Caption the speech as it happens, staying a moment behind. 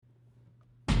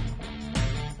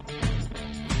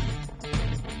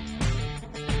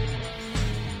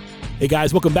Hey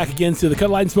guys, welcome back again to the Cut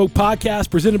Light and Smoke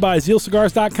podcast presented by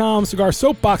ZealCigars.com,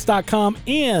 CigarSoapbox.com,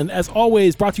 and as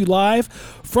always, brought to you live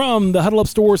from the Huddle Up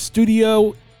Store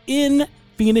studio in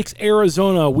Phoenix,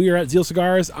 Arizona. We are at Zeal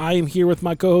Cigars. I am here with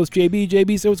my co-host JB.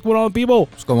 JB, say what's going on, people?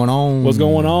 What's going on? What's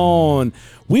going on?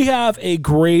 We have a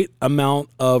great amount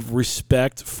of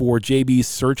respect for JB's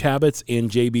search habits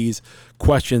and JB's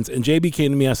questions. And JB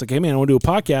came to me, I was like, hey man, I want to do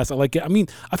a podcast. I like it. I mean,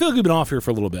 I feel like we've been off here for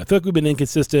a little bit. I feel like we've been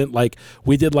inconsistent. Like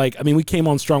we came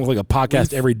on strong with like a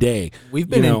podcast every day. We've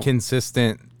been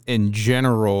inconsistent in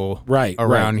general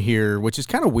around here, which is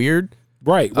kind of weird.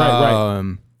 Right.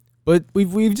 But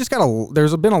we've just got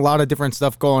there's been a lot of different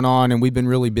stuff going on, and we've been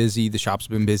really busy. The shop's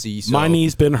been busy. So. My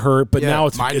knee's been hurt, but now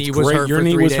it's my knee great. was hurt Your for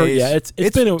knee 3 was hurt. days. Yeah,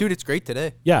 it's great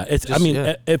today. Yeah,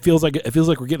 it feels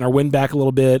like we're getting our wind back a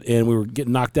little bit, and we were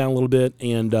getting knocked down a little bit,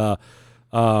 and the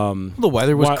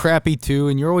weather was crappy too,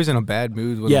 and you're always in a bad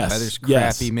mood when the weather's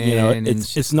crappy, man. You know,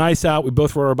 it's nice out. We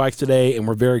both rode our bikes today, and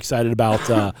we're very excited about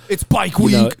it's bike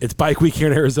week. It's bike week here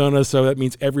in Arizona, so that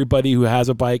means everybody who has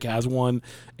a bike has one,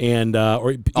 and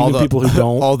or even people who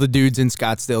don't. All the dudes in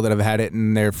Scottsdale that have had it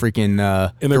in their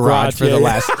freaking in their garage for the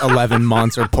last 11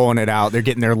 months are pulling it out. They're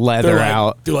getting their leather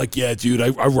out. They're like, yeah, dude,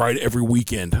 I ride every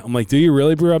weekend. I'm like, do you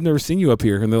really, bro? I've never seen you up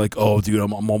here. And they're like, oh, dude,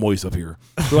 I'm always up here.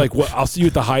 They're like, well, I'll see you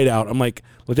at the Hideout. I'm like,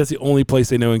 look, that's the only place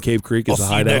they know in Cave Creek is the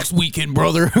Hideout. See you next weekend,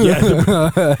 brother.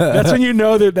 Yeah, that's when you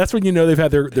know they've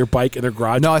had their bike in their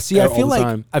garage. No, see, I feel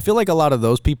like a lot of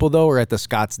those people though are at the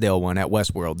Scottsdale one at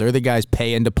Westworld. They're the guys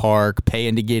paying to park,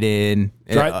 paying to get in,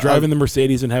 driving the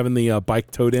Mercedes and having the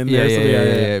bike towed in.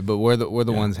 Yeah. But we're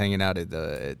the ones hanging out at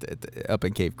up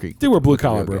in Cave Creek. Dude, we're blue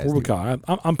collar, bro. We're blue collar.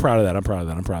 I'm proud of that. I'm proud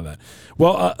of that.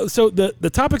 Well, so the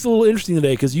topic's a little interesting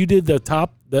today because you did go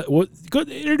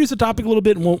introduce the topic a little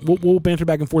bit, and we'll banter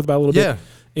back and forth about it a little bit.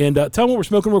 And tell them what we're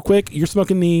smoking real quick. You're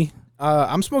smoking the.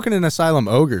 I'm smoking an Asylum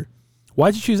Ogre.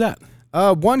 Why'd you choose that?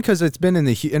 One, because it's been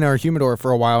in our humidor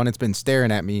for a while and it's been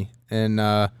staring at me,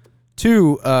 and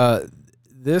two,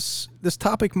 this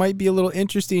topic might be a little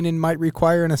interesting and might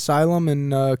require an asylum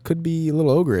and could be a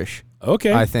little ogreish.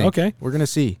 Okay, I think. Okay, we're gonna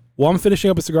see. Well, I'm finishing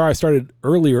up a cigar I started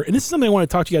earlier, and this is something I want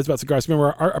to talk to you guys about cigars.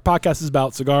 Remember, our podcast is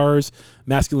about cigars,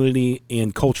 masculinity,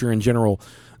 and culture in general.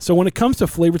 So when it comes to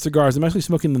flavored cigars, I'm actually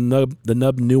smoking the nub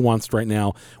nuanced right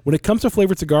now. When it comes to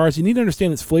flavored cigars, you need to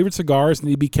understand that flavored cigars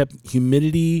need to be kept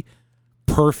humidity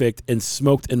perfect and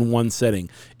smoked in one setting.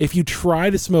 If you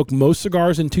try to smoke most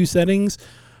cigars in two settings,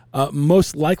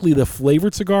 most likely the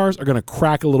flavored cigars are going to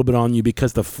crack a little bit on you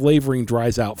because the flavoring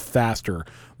dries out faster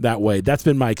that way. That's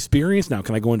been my experience. Now,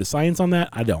 can I go into science on that?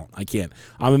 I can't.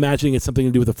 I'm imagining it's something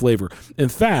to do with the flavor. In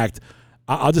fact,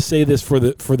 I'll just say this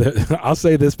I'll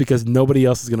say this because nobody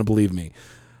else is going to believe me.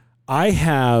 I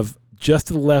have just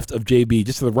to the left of JB,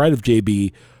 just to the right of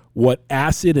JB, what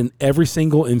acid in every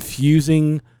single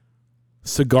infusing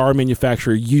cigar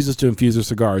manufacturer uses to infuse their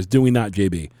cigars. Do we not,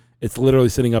 JB? It's literally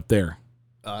sitting up there.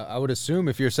 I would assume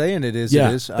if you're saying it is, yeah,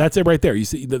 it is. That's it right there. You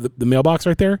see the mailbox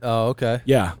right there? Oh, okay.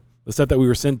 Yeah. The stuff that we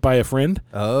were sent by a friend.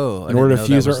 Oh, in order to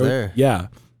infuse our own. Yeah.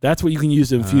 That's what you can use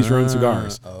to infuse your own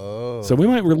cigars. Oh. So we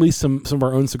might release some of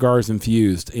our own cigars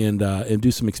infused and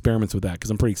do some experiments with that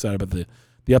because I'm pretty excited about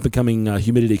the up and coming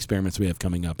humidity experiments we have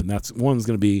coming up. And that's one's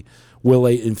going to be, will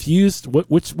a infused,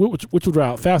 which would dry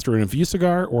out faster, an infused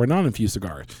cigar or a non-infused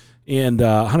cigar? And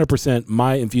 100%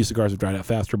 my infused cigars have dried out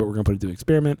faster, but we're going to put it to an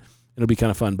experiment. It'll be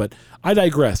kind of fun, but I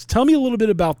digress. Tell me a little bit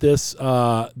about this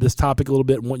topic a little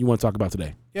bit and what you want to talk about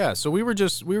today. Yeah, so we were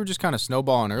just kind of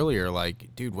snowballing earlier, like,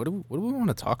 dude, what do we want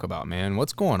to talk about, man?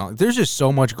 What's going on? There's just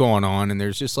so much going on, and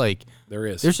there's just like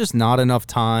there's just not enough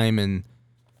time, and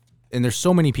there's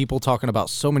so many people talking about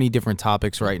so many different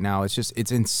topics right now. It's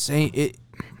insane.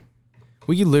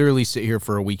 We could literally sit here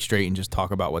for a week straight and just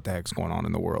talk about what the heck's going on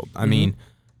in the world. I mean,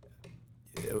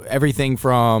 everything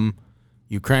from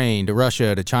Ukraine to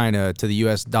Russia to China to the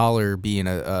U.S. dollar being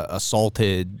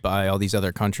assaulted by all these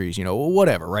other countries,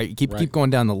 whatever, right? Keep going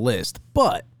down the list.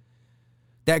 But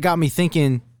that got me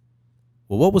thinking,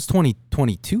 well, what was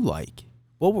 2022 like?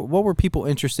 What were people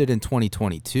interested in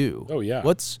 2022? Oh, yeah.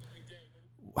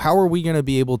 How are we going to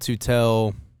be able to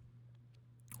tell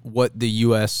what the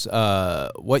U.S.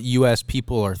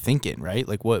 people are thinking, right?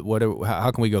 Like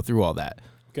how can we go through all that?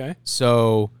 Okay.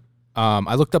 So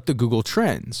I looked up the Google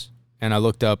Trends. And I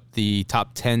looked up the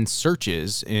top 10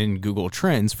 searches in Google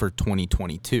Trends for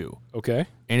 2022. Okay.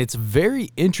 And it's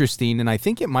very interesting, and I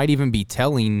think it might even be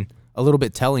a little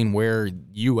bit telling where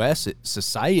U.S.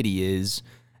 society is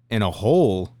in a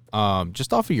whole,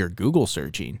 just off of your Google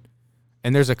searching.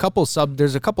 And there's a couple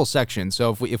sections.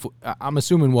 So if I'm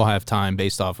assuming we'll have time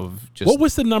based off of just. What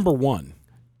was the number one?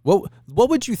 What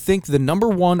would you think the number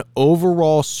one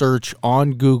overall search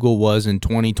on Google was in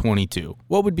 2022?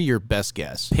 What would be your best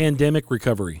guess? Pandemic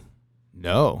recovery.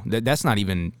 No, that's not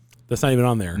even. That's not even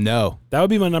on there. No, that would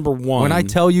be my number one. When I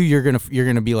tell you, you're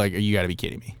gonna be like, you got to be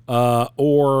kidding me.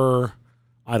 Or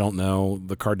I don't know,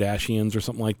 the Kardashians or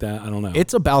something like that. I don't know.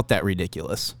 It's about that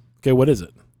ridiculous. Okay, what is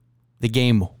it? The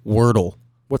game Wordle.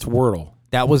 What's Wordle?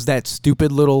 That was that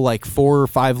stupid little 4 or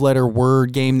 5 letter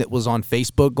word game that was on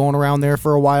Facebook going around there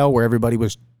for a while, where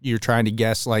you're trying to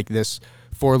guess this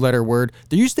 4-letter word.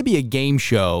 There used to be a game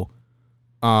show.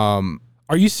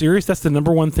 Are you serious? That's the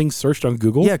number one thing searched on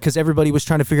Google? Yeah, because everybody was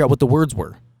trying to figure out what the words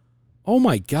were. Oh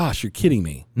my gosh, you're kidding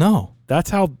me. No.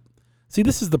 That's how. See,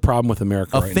 this is the problem with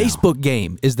America right now. A Facebook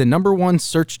game is the number one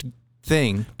searched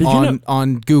thing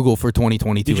on Google for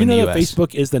 2022 Did you in know the that US.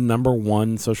 Facebook is the number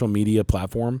one social media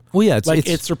platform? Well, yeah.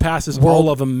 It surpasses all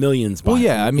of them millions by. Well,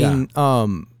 yeah. I mean,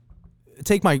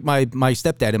 take my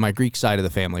stepdad and my Greek side of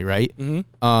the family, right?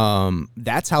 Mm-hmm.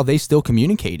 That's how they still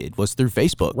communicated, was through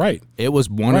Facebook. Right. It was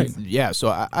one of, so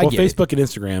I get Facebook and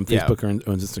Instagram. Facebook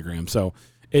owns Instagram. So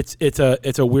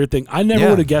it's a weird thing. I never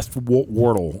would have guessed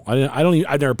Wordle.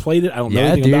 I've never played it. I don't know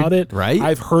anything about it. Right.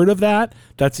 I've heard of that.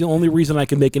 That's the only reason I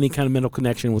can make any kind of mental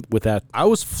connection with that. I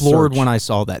was floored when I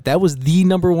saw that. That was the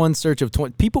number one search of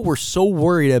 20. People were so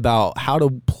worried about how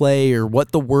to play or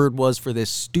what the word was for this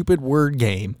stupid word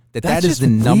game that is the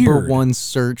number one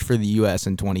search for the U.S.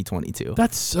 in 2022.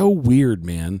 That's so weird,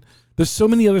 man. There's so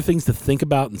many other things to think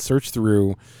about and search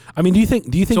through. I mean, do you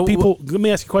think people? Let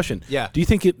me ask you a question. Yeah. Do you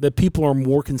think that people are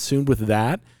more consumed with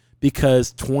that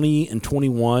because 20 and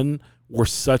 21 were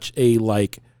such a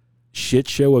shit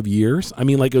show of years? I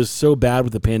mean, it was so bad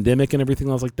with the pandemic and everything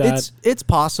else like that. It's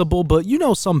possible, but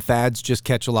some fads just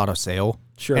catch a lot of sale.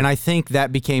 Sure. And I think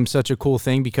that became such a cool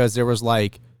thing because there was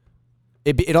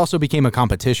it also became a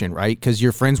competition, right? Because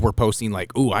your friends were posting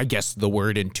ooh, I guessed the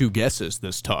word in 2 guesses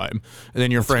this time. And then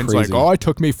your friend's crazy. oh, it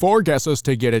took me 4 guesses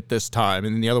to get it this time.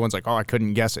 And then the other one's oh, I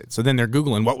couldn't guess it. So then they're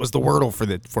Googling, what was the Wordle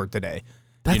for today?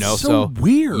 That's so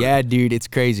weird. Yeah, dude, it's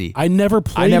crazy. I never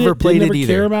played it. Didn't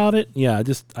either. Care about it. Yeah,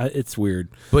 it's weird.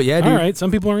 But yeah, dude. All right, some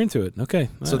people are into it. Okay.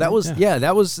 So that was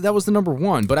that was the number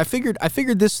one. But I figured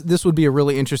this would be a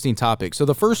really interesting topic. So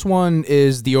the first one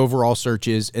is the overall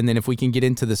searches, and then if we can get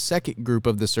into the second group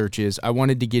of the searches, I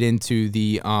wanted to get into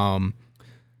the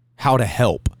how to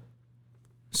help.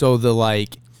 So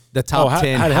the top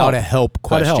 10 how to help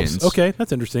questions. Okay,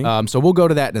 that's interesting. So we'll go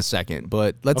to that in a second,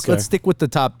 but let's stick with the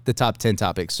top 10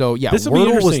 topics. So yeah,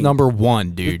 Wordle was number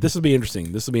one, dude. This will be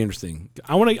interesting.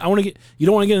 I want to get. You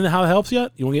don't want to get into how it helps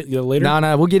yet? You want to get later?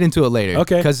 No, we'll get into it later.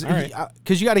 Okay,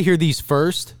 because you got to hear these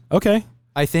first. Okay,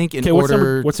 I think in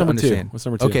order. What's number to understand. 2? What's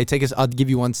number 2? Okay, I'll give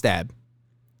you one stab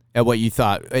at what you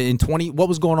thought what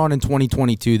was going on in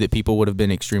 2022 that people would have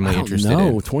been extremely interested in.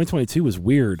 No, 2022 was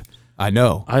weird. I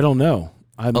know. I don't know.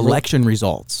 Election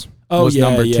results. Oh, was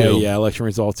number 2. Yeah, election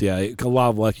results. Yeah, a lot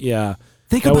of election. Yeah.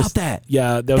 Think about that.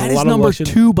 Yeah, there was that a lot is number of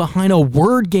 2 behind a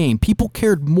word game. People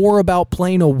cared more about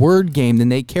playing a word game than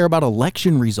they care about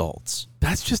election results.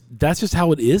 That's just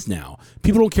how it is now.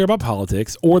 People don't care about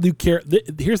politics, or they care.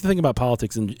 Here's the thing about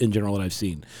politics in general that I've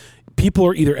seen: people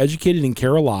are either educated and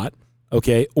care a lot,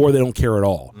 okay, or they don't care at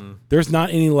all. There's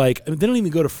not any they don't even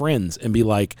go to friends and be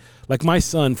like my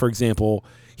son, for example.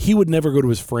 He would never go to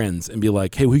his friends and be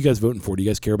like, hey, who are you guys voting for? Do you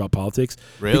guys care about politics?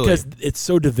 Really? Because it's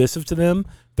so divisive to them.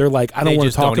 They're like, I don't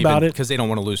want to talk about it. Because they don't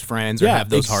want to lose friends or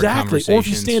have those hard conversations. Or if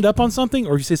you stand up on something,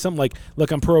 or if you say something like, look,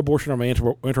 I'm pro-abortion or I'm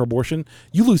anti-abortion,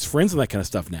 you lose friends on that kind of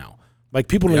stuff now.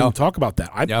 People don't even talk about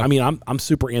that. I mean, I'm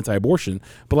super anti-abortion,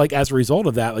 but as a result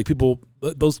of that, people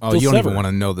those. Oh, you don't even want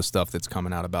to know the stuff that's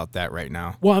coming out about that right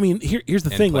now. Well, I mean, here's the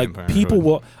thing: people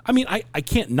will. I mean, I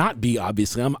can't not be,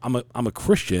 obviously. I'm a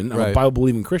Christian. I'm a Bible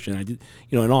believing Christian. I did,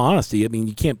 in all honesty, I mean,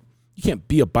 you can't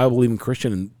be a Bible believing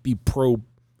Christian and be pro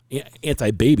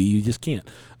anti-baby. You just can't.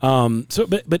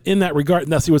 But in that regard,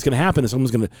 now see what's going to happen is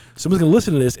someone's going to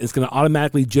listen to this, and it's going to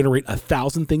automatically generate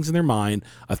 1,000 things in their mind,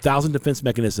 1,000 defense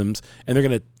mechanisms, and they're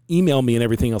going to email me and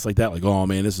everything else like that. Oh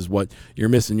man, this is what you're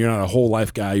missing. You're not a whole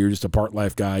life guy. You're just a part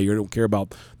life guy. You don't care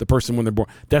about the person when they're born.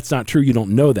 That's not true. You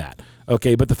don't know that.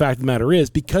 Okay, but the fact of the matter is,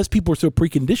 because people are so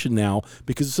preconditioned now,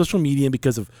 because of social media and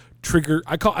because of trigger,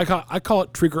 I call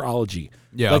it triggerology.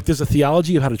 Yeah, there's a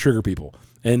theology of how to trigger people.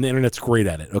 And the internet's great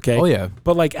at it, okay? Oh yeah.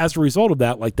 But as a result of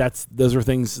that, those are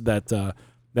things that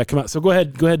come out. So go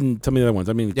ahead and tell me the other ones.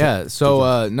 I mean, yeah.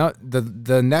 Not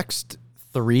the next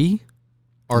 3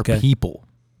 are people.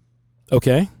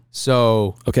 Okay.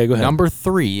 So go ahead. Number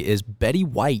 3 is Betty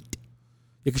White.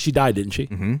 because she died, didn't she?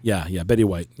 Mm-hmm. Yeah, Betty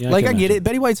White. Yeah, like I get it.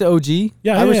 Betty White's an OG.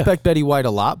 Yeah, I respect Betty White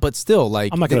a lot, but still,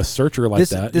 like I'm not going to search her like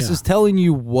that. This is telling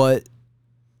you what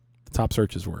the top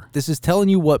searches were. This is telling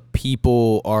you what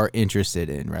people are interested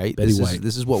in, right? Betty White.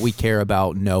 This is what we care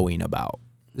about knowing about.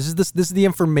 This is the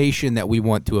information that we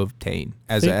want to obtain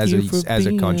as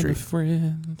a country.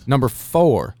 Number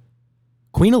 4,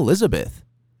 Queen Elizabeth.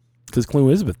 Because Queen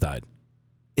Elizabeth died.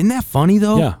 Isn't that funny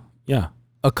though? Yeah.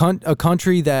 A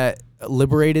country that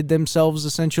liberated themselves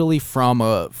essentially from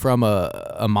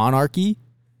a monarchy.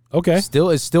 Okay.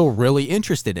 Is still really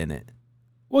interested in it.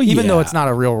 Well, even though it's not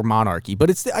a real monarchy, but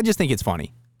I just think it's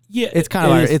funny. Yeah, it's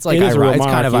kind of it's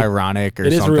kind of ironic or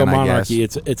something. It is a real monarchy.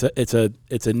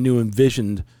 It's a new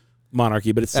envisioned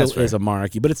monarchy, but it still is a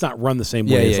monarchy. But it's not run the same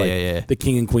way as the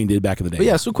king and queen did back in the day. But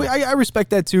yeah, so I respect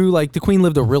that too. Like the queen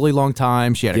lived a really long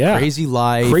time. She had a crazy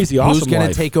life. Crazy awesome Who's going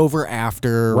to take over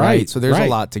after? Right. So there's a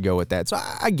lot to go with that. So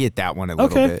I get that one a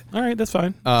little bit. All right, that's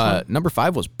fine. Number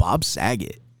 5 was Bob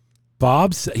Saget.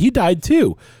 He died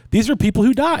too. These are people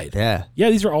who died. Yeah.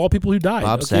 These are all people who died.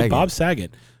 Bob Saget. Bob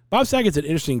Saget. Bob Saget's an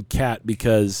interesting cat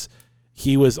because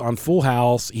he was on Full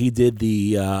House. He did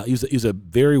he was a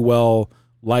very well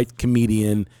liked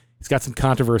comedian. He's got some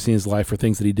controversy in his life for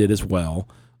things that he did as well.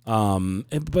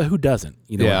 But who doesn't?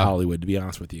 In Hollywood, to be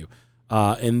honest with you.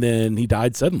 And then he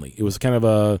died suddenly. It was kind of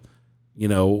a,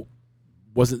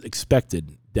 wasn't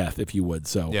expected death, if you would.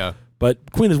 So yeah.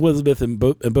 But Queen Elizabeth and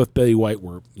both Betty White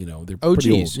were, they're OGs.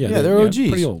 Pretty old. Yeah, they're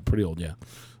OGs. Pretty old. Yeah.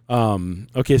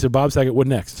 Okay, so Bob Saget. What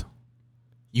next?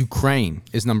 Ukraine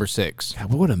is number 6.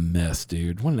 God, what a mess,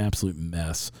 dude. What an absolute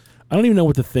mess. I don't even know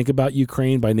what to think about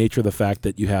Ukraine by nature of the fact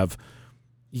that you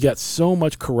got so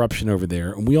much corruption over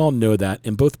there, and we all know that,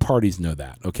 and both parties know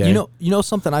that, okay? You know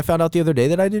something I found out the other day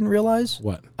that I didn't realize?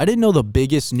 What? I didn't know the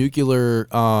biggest nuclear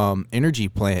energy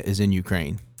plant is in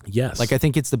Ukraine. Yes. Like I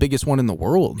think it's the biggest one in the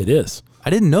world. It is. I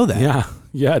didn't know that.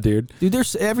 Yeah, dude.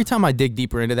 Dude, every time I dig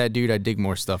deeper into that, dude, I dig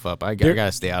more stuff up. I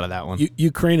gotta stay out of that one.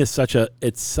 Ukraine is such a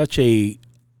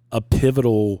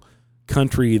pivotal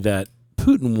country that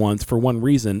Putin wants for one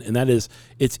reason, and that is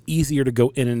it's easier to go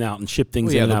in and out and ship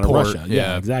things in and out of Russia.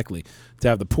 Yeah, exactly. To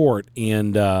have the port.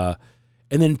 And then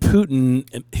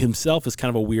Putin himself is kind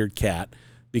of a weird cat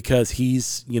because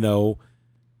he's either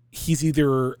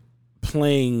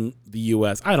playing the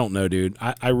U.S. I don't know, dude.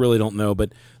 I really don't know.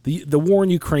 But the war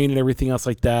in Ukraine and everything else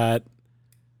like that,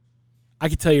 I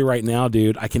can tell you right now,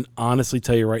 dude, I can honestly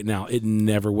tell you right now, it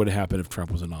never would have happened if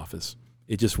Trump was in office.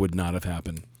 It just would not have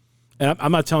happened. And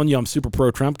I'm not telling you I'm super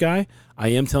pro-Trump guy. I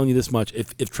am telling you this much.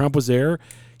 If Trump was there,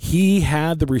 he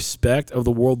had the respect of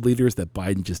the world leaders that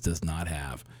Biden just does not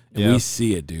have. And we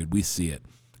see it, dude. We see it.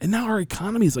 And now our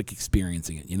economy is like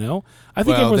experiencing it, I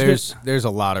think there's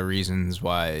a lot of reasons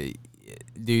why,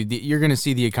 dude, you're going to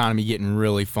see the economy getting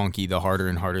really funky the harder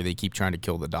and harder they keep trying to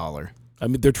kill the dollar. I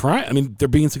mean, they're trying. I mean, they're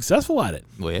being successful at it.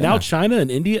 Well, now China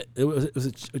and India, it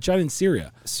was China and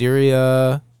Syria.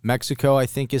 Mexico, I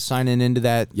think, is signing into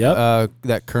that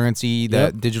that currency,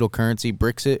 that digital currency,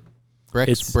 Brexit.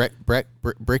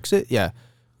 Brexit, yeah.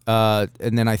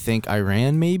 And then I think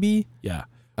Iran, maybe. Yeah.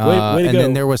 Way to go.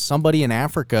 Then there was somebody in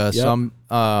Africa, some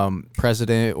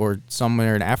president or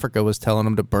somewhere in Africa was telling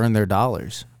them to burn their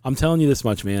dollars. I'm telling you this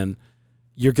much, man.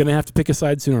 You're going to have to pick a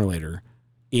side sooner or later.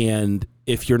 And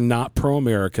if you're not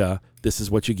pro-America, this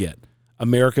is what you get.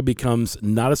 America becomes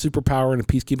not a superpower and a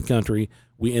peacekeeping country.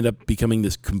 We end up becoming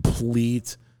this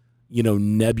complete,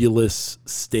 nebulous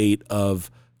state of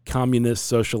communist,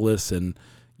 socialists, and,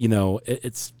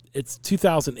 it's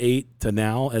 2008 to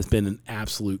now has been an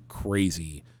absolute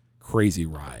crazy, crazy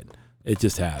ride. It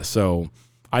just has. So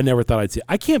I never thought I'd see it.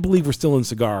 I can't believe we're still in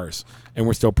cigars and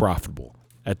we're still profitable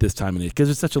at this time of it because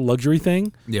it's such a luxury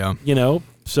thing. Yeah.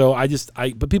 So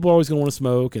but people are always going to want to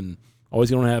smoke and always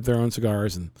going to have their own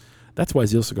cigars. And that's why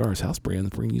Zeal Cigars house brands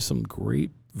bring you some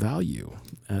great value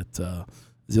at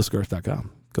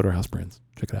zealcigars.com. Go to our house brands.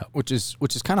 Check it out. Which is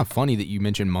kind of funny that you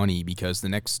mentioned money because the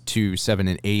next 2, 7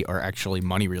 and 8 are actually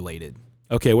money related.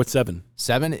 Okay, what's 7?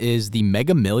 7 is the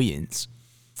Mega Millions.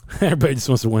 Everybody just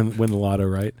wants to win the lotto,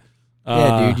 right?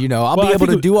 Yeah, dude. I'll be able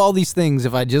to do all these things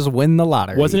if I just win the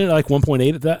lottery. Wasn't it like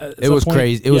 1.8 at that? It was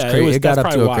crazy. It was crazy. It got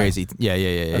up to a crazy.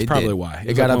 Yeah. That's probably why.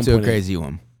 It got up to a crazy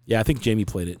one. Yeah, I think Jamie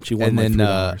played it. She won like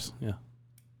 $3. Yeah.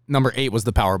 Number 8 was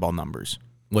the Powerball numbers,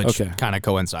 which kind of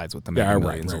coincides with the Mega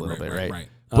Millions a little bit, right? Right.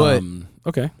 But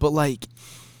okay. But like,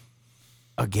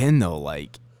 again though,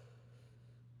 like,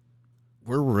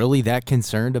 we're really that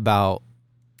concerned about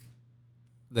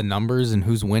the numbers and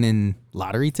who's winning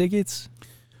lottery tickets?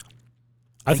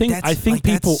 I think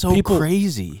people that's so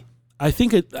crazy. I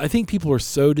think people are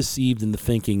so deceived into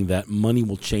thinking that money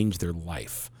will change their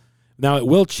life Now, it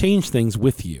will change things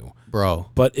with you. Bro.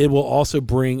 But it will also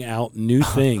bring out new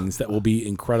things that will be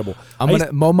incredible.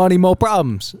 More money, more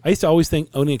problems. I used to always think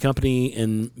owning a company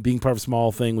and being part of a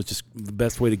small thing was just the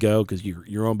best way to go because you're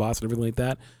your own boss and everything like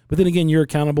that. But then again, you're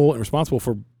accountable and responsible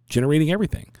for generating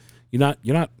everything. You're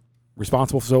not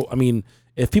responsible. So, I mean,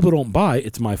 if people don't buy,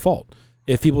 it's my fault.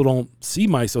 If people don't see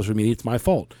my social media, it's my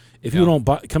fault. If people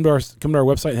don't come to our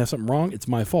website and have something wrong, it's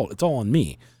my fault. It's all on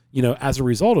me. As a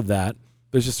result of that,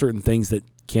 there's just certain things that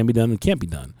can be done and can't be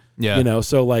done. Yeah.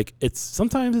 So like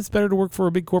sometimes it's better to work for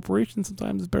a big corporation.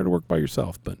 Sometimes it's better to work by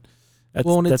yourself. But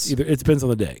that's either, it depends on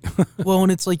the day. Well,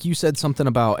 and it's like you said something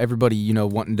about everybody,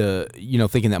 wanting to,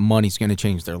 thinking that money's going to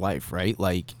change their life, right?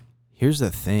 Like, here's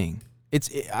the thing.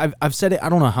 I've said it, I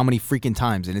don't know how many freaking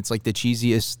times, and it's like the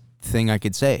cheesiest thing I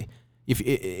could say.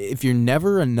 If you're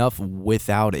never enough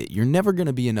without it, you're never going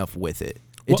to be enough with it.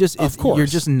 Of course. You're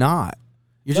just not.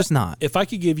 You're just not. If I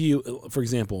could give you, for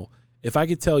example, if I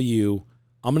could tell you,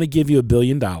 I'm going to give you $1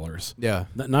 billion. Yeah.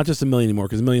 Not just $1 million anymore,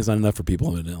 because $1 million is not enough for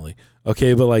people, evidently.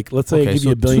 Okay, but like, let's say I give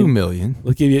you $1 billion. $2 million.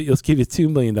 Let's give you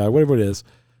 $2 million, whatever it is.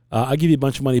 I'll give you a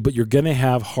bunch of money, but you're going to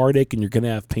have heartache and you're going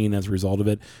to have pain as a result of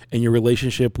it. And your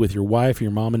relationship with your wife, your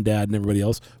mom and dad, and everybody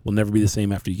else will never be the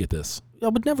same after you get this. I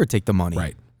would never take the money.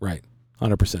 Right.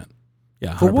 100%.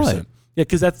 Yeah, 100%. For what? Yeah,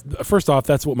 because first off,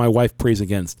 that's what my wife prays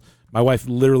against. My wife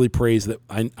literally prays that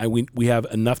we have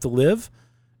enough to live.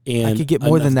 And I could get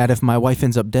more than that if my wife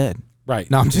ends up dead. Right.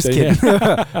 No, I'm just kidding.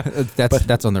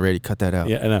 That's on the radio. Cut that out.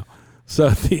 Yeah, I know. So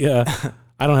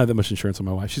I don't have that much insurance on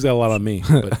my wife. She's got a lot on me.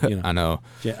 But, I know.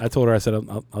 Yeah, I told her, I said,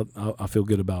 I'll feel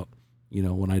good about,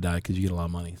 when I die because you get a lot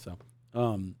of money. So,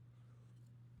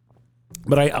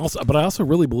 but I also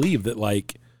really believe that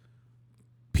like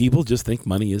people just think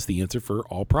money is the answer for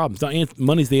all problems. Now,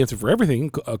 money's the answer for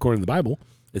everything according to the Bible.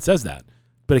 It says that,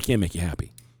 but it can't make you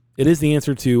happy. It is the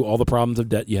answer to all the problems of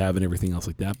debt you have and everything else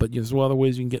like that. But there's other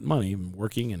ways you can get money,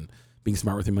 working and being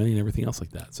smart with your money and everything else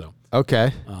like that. So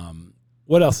okay.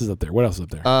 What else is up there?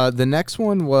 The next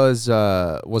one was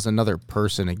another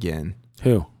person again.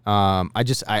 Who? I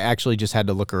actually just had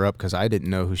to look her up because I didn't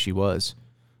know who she was.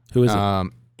 Who is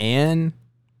it? Anne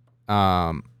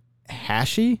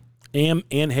Heche? Anne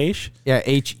Heche? Yeah,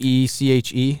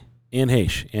 Heche. Anne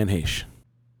Heche.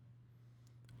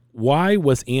 Why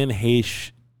was Anne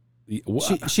Heche?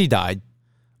 She died.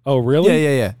 Oh,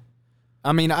 really? Yeah.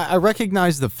 I mean, I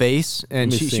recognize the face,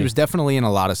 and she was definitely in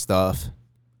a lot of stuff.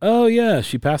 Oh, yeah.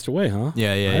 She passed away, huh?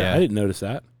 Yeah. I didn't notice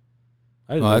that.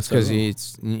 That's because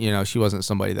she wasn't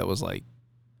somebody that was like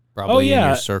probably in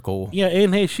your circle. Yeah,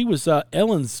 Anne Heche, she was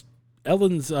Ellen's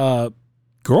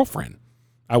girlfriend.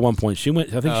 At one point, I think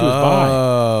she was bi.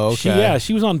 Oh, okay.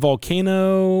 She was on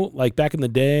Volcano, like back in the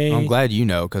day. I'm glad you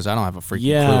know, because I don't have a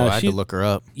freaking clue. I had to look her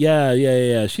up.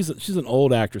 Yeah. She's an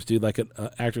old actress, dude, like an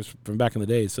actress from back in the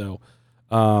day. So,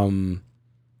 So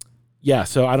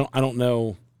I don't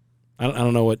know. I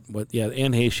don't know what. Yeah,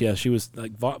 Anne Heche. Yeah, she was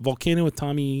like Volcano with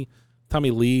Tommy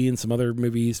Lee and some other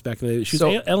movies back in the day. She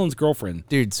was Ellen's girlfriend,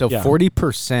 dude. So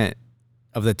 40%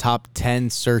 of the top 10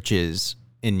 searches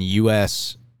in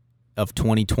U.S. of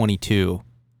 2022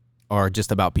 are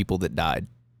just about people that died.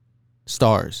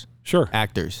 Stars. Sure.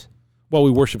 Actors. Well,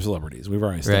 we worship celebrities. We've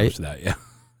already established that, yeah.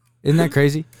 Isn't that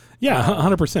crazy? Yeah,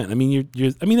 100%. I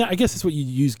mean, I guess that's what you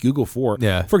use Google for.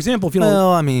 Yeah. For example, if you don't...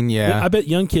 Well, I mean, yeah. I bet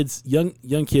young kids, I'm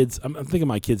thinking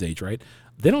my kids' age, right?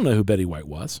 They don't know who Betty White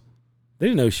was. They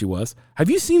didn't know who she was. Have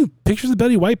you seen pictures of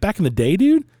Betty White back in the day,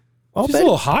 dude? Oh, she's a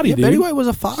little hottie, dude. Betty White was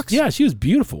a fox. Yeah, she was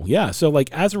beautiful. Yeah, so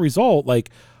like as a result, like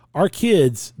our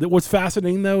kids, what's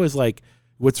fascinating though is like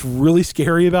what's really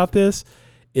scary about this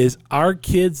is our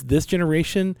kids, this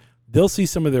generation, they'll see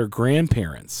some of their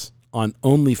grandparents on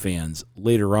OnlyFans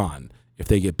later on if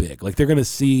they get big. Like they're gonna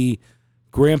see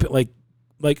like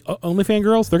OnlyFans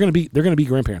girls, they're gonna be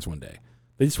grandparents one day.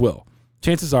 They just will.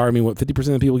 Chances are, 50% of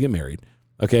the people get married.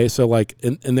 Okay, so like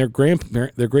and their great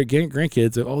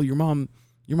grandkids, oh your mom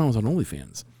was on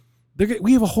OnlyFans.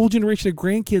 We have a whole generation of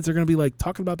grandkids that are gonna be like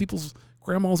talking about people's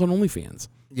grandmas on OnlyFans.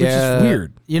 Which is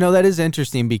weird. That is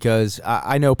interesting because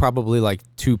I know probably like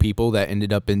 2 people that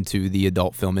ended up into the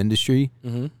adult film industry.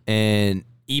 Mm-hmm. And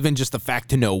even just the fact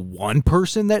to know one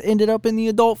person that ended up in the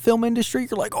adult film industry,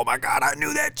 you're like, oh my God, I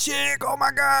knew that chick. Oh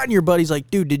my God. And your buddy's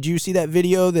like, dude, did you see that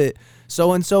video that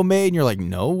so-and-so made? And you're like,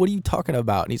 no, what are you talking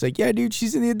about? And he's like, yeah, dude,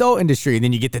 she's in the adult industry. And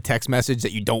then you get the text message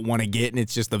that you don't want to get, and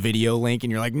it's just the video link,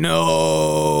 and you're like,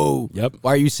 no. Yep.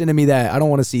 Why are you sending me that? I don't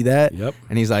want to see that. Yep.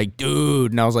 And he's like,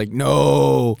 dude. And I was like,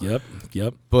 no. Yep.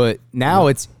 But now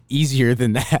it's easier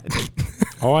than that.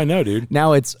 Oh, I know, dude.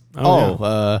 Now it's,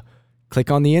 click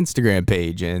on the Instagram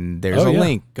page, and there's a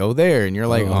link. Go there. And you're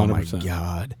like, oh my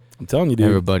God. I'm telling you, dude.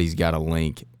 Everybody's got a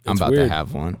link. I'm about to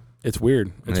have one. It's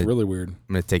weird. It's really weird.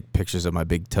 I'm going to take pictures of my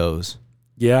big toes.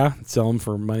 Yeah, sell them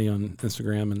for money on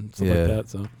Instagram and stuff like that.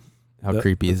 So, how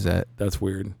creepy is that? That's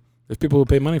weird. There's people who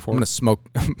pay money for it. I'm going to smoke.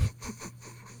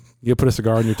 You put a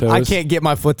cigar on your toes? I can't get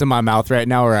my foot to my mouth right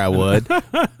now, or I would.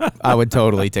 I would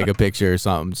totally take a picture or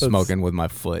something, smoking with my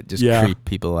foot. Just creep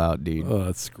people out, dude. Oh,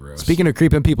 that's gross. Speaking of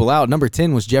creeping people out, number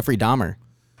 10 was Jeffrey Dahmer.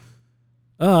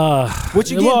 Which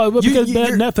again, because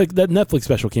that Netflix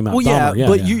special came out. Well,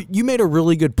 but you made a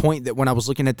really good point that when I was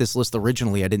looking at this list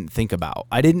originally, I didn't think about.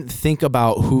 I didn't think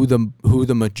about who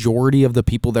the majority of the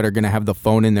people that are going to have the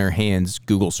phone in their hands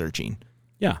Google searching.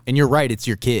 Yeah, and you're right. It's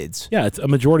your kids. Yeah, it's a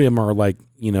majority of them are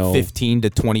 15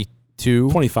 to 22,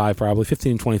 25 probably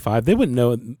 15 and 25. They wouldn't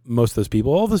know most of those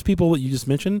people. All those people that you just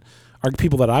mentioned are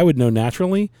people that I would know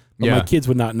naturally. But my kids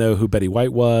would not know who Betty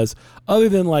White was, other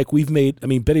than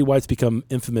Betty White's become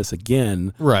infamous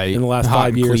again, right? In the last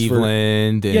 5 years,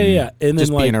 Cleveland, and then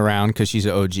just being around because she's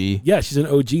an OG. Yeah, she's an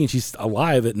OG and she's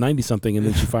alive at 90 something, and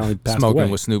then she finally passed away.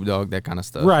 Smoking with Snoop Dogg, that kind of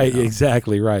stuff. Right,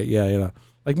 exactly, right. Yeah,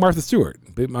 like Martha Stewart.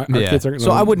 Our kids aren't. So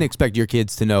I wouldn't expect your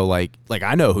kids to know like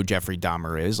I know who Jeffrey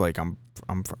Dahmer is. Like I'm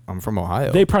from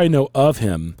Ohio. They probably know of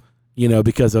him,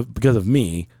 because of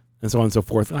me. And so on and so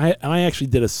forth. And I actually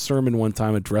did a sermon one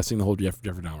time addressing the whole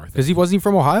Jeffrey Dahmer thing. Because wasn't he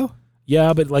from Ohio?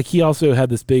 Yeah, but he also had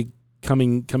this big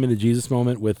coming to Jesus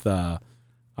moment with I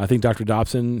think Dr.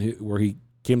 Dobson, where he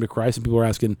came to Christ, and people were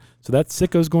asking, so that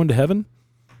sicko's going to heaven?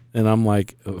 And I'm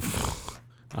like,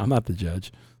 I'm not the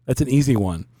judge. That's an easy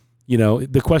one.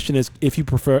 The question is, if you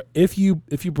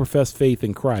profess faith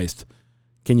in Christ,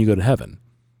 can you go to heaven?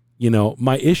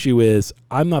 My issue is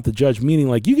I'm not the judge,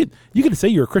 meaning you could say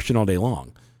you're a Christian all day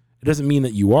long. It doesn't mean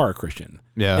that you are a Christian.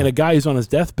 Yeah. And a guy who's on his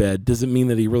deathbed doesn't mean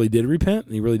that he really did repent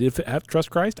and he really did have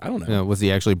trust Christ. I don't know. Yeah, was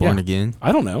he actually born again?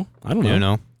 I don't know. You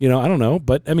know? I don't know.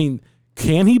 But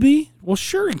can he be? Well,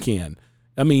 sure he can.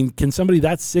 Can somebody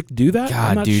that sick do that? God,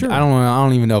 I'm not dude, sure. I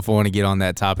don't even know if I want to get on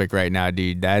that topic right now,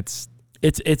 dude.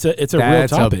 It's a real topic.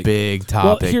 That's a big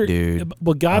topic, dude.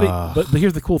 Well, but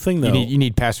here's the cool thing, though. You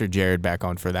need Pastor Jared back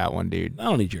on for that one, dude. I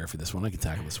don't need Jared for this one. I can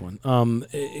tackle this one.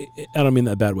 I don't mean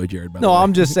that bad way, Jared. No,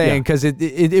 I'm just saying because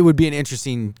it would be an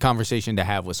interesting conversation to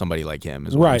have with somebody like him.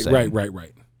 Is what I'm saying.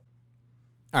 Right.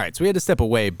 All right, so we had to step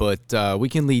away, but we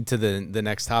can lead to the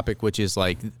next topic, which is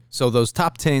those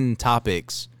top 10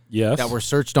 topics that were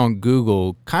searched on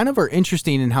Google kind of are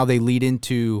interesting in how they lead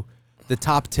into the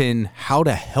top 10 how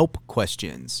to help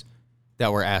questions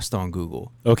that were asked on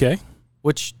Google. Okay.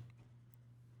 Which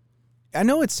I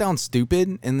know it sounds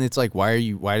stupid and it's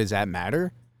why does that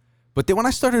matter? But then when I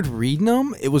started reading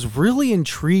them, it was really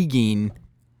intriguing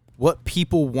what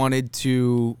people wanted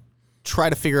to try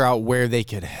to figure out where they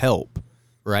could help,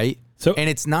 right? And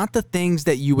it's not the things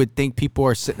that you would think people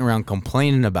are sitting around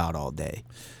complaining about all day.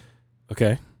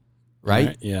 Okay.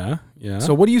 Right? Yeah.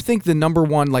 So what do you think the number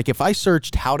one, if I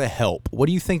searched how to help, what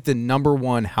do you think the number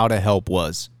one how to help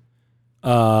was?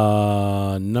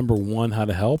 Number one, how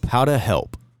to help? How to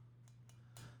help.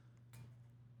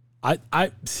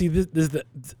 I see this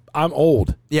I'm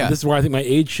old. Yeah. This is where I think my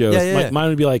age shows. Mine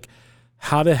would be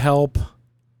how to help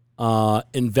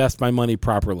invest my money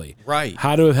properly. Right.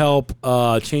 How to help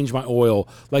change my oil.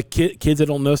 Kids that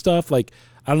don't know stuff,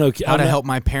 I don't know. How to help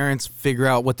my parents figure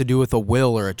out what to do with a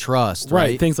will or a trust,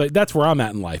 right? Things that's where I'm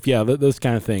at in life. Yeah, those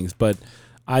kind of things. But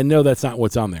I know that's not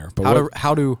what's on there. But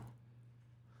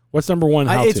what's number one?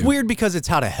 It's weird because it's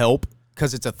how to help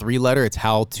because it's a 3-letter. It's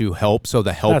how to help. So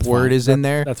the help word is in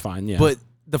there. That's fine. Yeah. But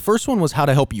the first one was how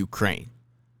to help Ukraine.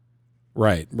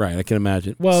 Right. I can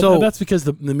imagine. Well, that's because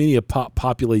the media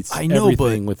populates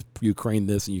everything with Ukraine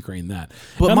this and Ukraine that.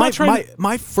 But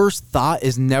my first thought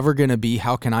is never going to be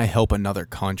how can I help another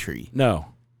country? No,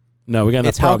 we got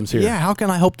enough problems here. Yeah, how can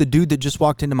I help the dude that just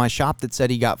walked into my shop that said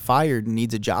he got fired and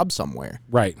needs a job somewhere?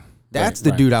 Right. That's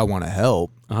the dude I want to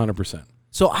help. 100%.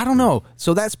 So I don't know.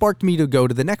 So that sparked me to go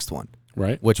to the next one.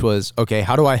 Right. Which was, okay,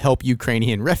 how do I help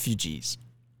Ukrainian refugees?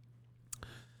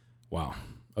 Wow.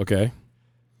 Okay.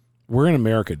 We're in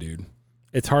America, dude.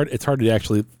 It's hard to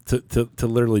actually to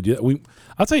literally do that.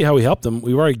 I'll tell you how we helped them.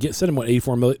 We've already sent them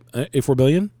 84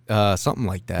 billion? Something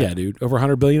like that. Yeah, dude. Over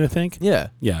 100 billion, I think. Yeah.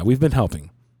 Yeah, we've been helping.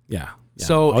 Yeah.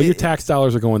 So all your tax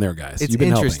dollars are going there, guys. It's You've been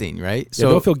interesting, helping. Right? So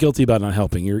don't feel guilty about not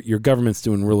helping. Your government's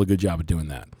doing a really good job of doing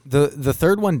that. The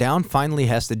third one down finally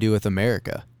has to do with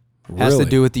America. Really? Has to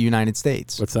do with the United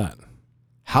States. What's that?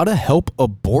 How to help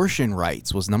abortion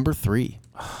rights was number 3.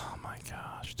 Oh my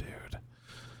gosh, dude.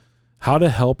 How to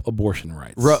help abortion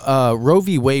rights. Roe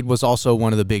v. Wade was also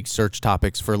one of the big search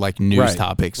topics for news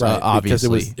topics. Right.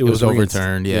 Obviously, it was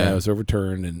overturned. Yeah, it was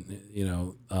overturned, and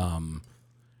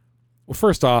Well,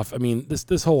 first off, I mean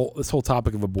this whole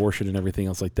topic of abortion and everything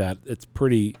else like that, it's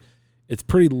pretty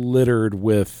littered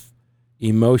with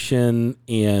emotion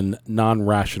and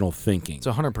non-rational thinking. It's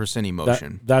 100%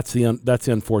 emotion. That's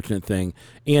the unfortunate thing.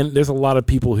 And there's a lot of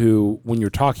people who, when you're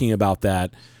talking about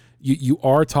that, you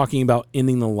are talking about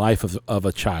ending the life of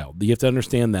a child. You have to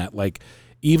understand that. Like,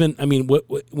 even, I mean,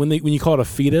 when you call it a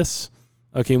fetus,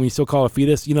 okay, when you still call it a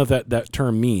fetus, you know that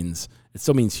term means, it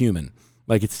still means human.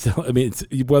 Like, it's still, I mean, it's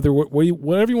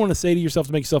whatever you want to say to yourself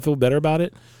to make yourself feel better about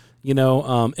it.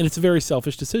 And it's a very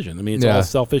selfish decision. I mean, it's all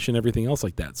selfish and everything else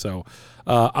like that. So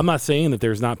I'm not saying that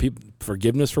there's not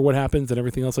forgiveness for what happens and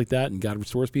everything else like that, and God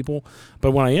restores people.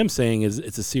 But what I am saying is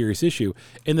it's a serious issue.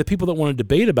 And the people that want to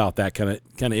debate about that kind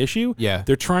of issue,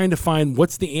 they're trying to find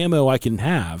what's the ammo I can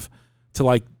have to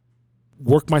like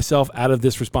work myself out of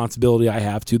this responsibility I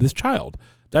have to this child.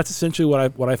 That's essentially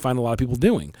what I find a lot of people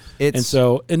doing. And here's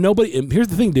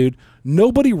the thing, dude.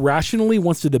 Nobody rationally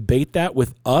wants to debate that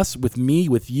with us, with me,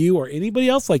 with you, or anybody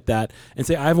else like that, and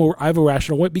say I have a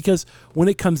rational way. Because when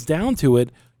it comes down to it,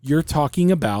 you're talking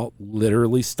about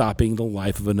literally stopping the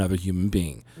life of another human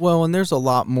being. Well, and there's a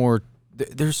lot more.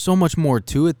 There's so much more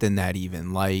to it than that.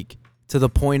 Even like to the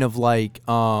point of like,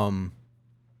 where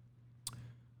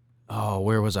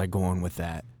was I going with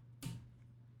that?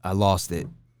 I lost it.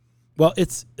 Well,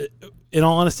 it's, in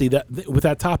all honesty, that with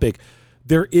that topic,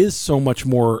 there is so much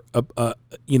more. All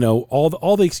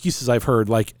the excuses I've heard,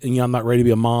 like, I'm not ready to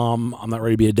be a mom, I'm not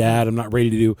ready to be a dad, I'm not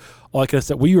ready to do all that kind of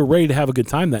stuff. Well, you were ready to have a good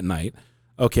time that night,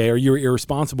 okay, or you were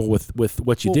irresponsible with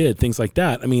what you did, things like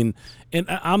that. I mean, and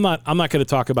I'm not going to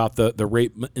talk about the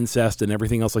rape, incest, and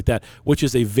everything else like that, which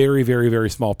is a very, very, very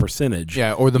small percentage.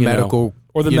 Yeah, or the medical,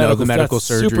 medical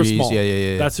surgeries. Super small.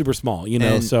 Yeah. That's super small.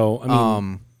 So I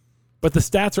mean. But the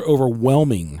stats are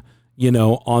overwhelming,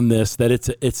 on this, that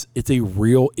it's a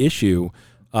real issue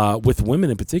with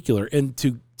women in particular. And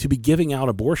to be giving out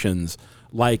abortions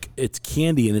like it's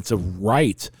candy and it's a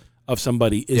right of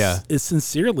somebody is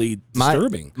sincerely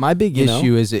disturbing. My big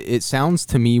issue is it sounds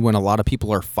to me when a lot of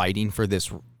people are fighting for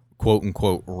this quote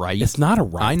unquote right. It's not a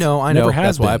right. I know.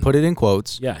 That's why I put it in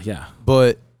quotes. Yeah.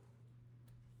 But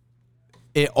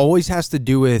it always has to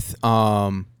do with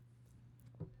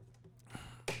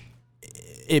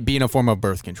it being a form of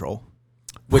birth control,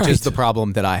 which is the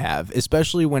problem that I have,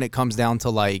 especially when it comes down to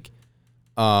like,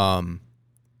 I'm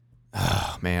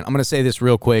going to say this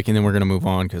real quick and then we're going to move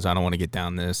on because I don't want to get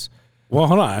down this. Well,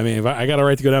 hold on. I mean, if I got a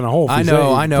right to go down a hole. I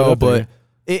know, but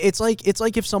it's like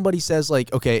if somebody says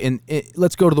like, okay, and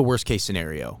let's go to the worst case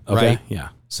scenario, right? Yeah.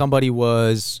 Somebody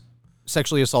was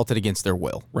sexually assaulted against their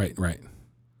will. Right.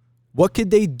 What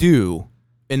could they do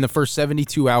in the first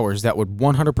 72 hours that would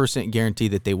 100% guarantee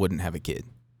that they wouldn't have a kid?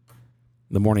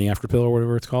 The morning after pill or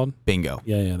whatever it's called? Bingo.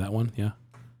 Yeah, that one. Yeah.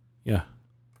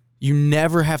 You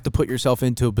never have to put yourself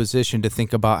into a position to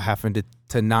think about having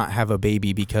to not have a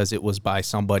baby because it was by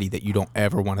somebody that you don't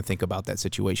ever want to think about that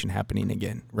situation happening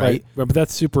again, right? But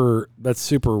that's super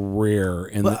rare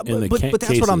in the but that's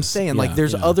cases. what I'm saying. Like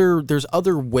there's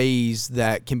other ways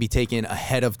that can be taken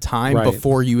ahead of time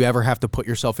before you ever have to put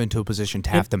yourself into a position to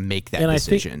have to make that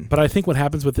decision. But I think what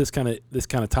happens with this kind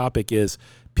of topic is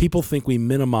people think we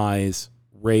minimize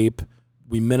rape,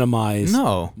 we minimize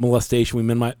molestation, we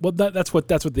minimize. Well, that's what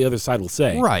the other side will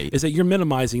say, right? Is that you're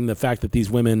minimizing the fact that these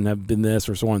women have been this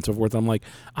or so on and so forth. I'm like,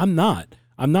 I'm not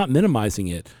minimizing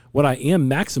it. What I am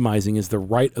maximizing is the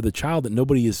right of the child that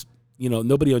nobody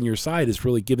on your side is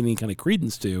really giving any kind of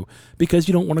credence to, because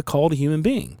you don't want to call it a human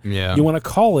being. Yeah, you want to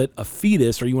call it a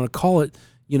fetus, or you want to call it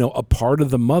a part of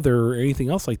the mother or anything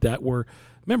else like that. Where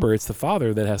remember, it's the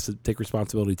father that has to take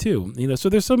responsibility too. So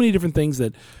there's so many different things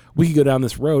that we could go down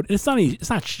this road. And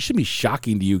it shouldn't be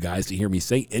shocking to you guys to hear me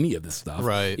say any of this stuff,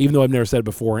 right? Even though I've never said it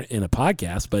before in a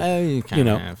podcast, but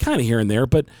kind of here and there.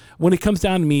 But when it comes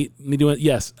down to me doing it,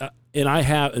 yes, and I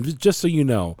have. And just so you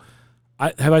know,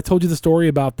 I told you the story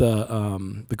about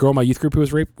the girl in my youth group who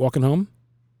was raped walking home?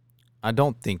 I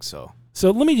don't think so.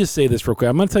 So let me just say this real quick.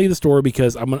 I'm going to tell you the story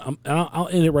because I'll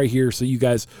end it right here so you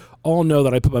guys all know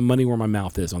that I put my money where my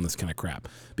mouth is on this kind of crap.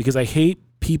 Because I hate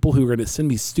people who are going to send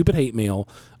me stupid hate mail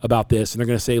about this, and they're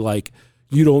going to say like,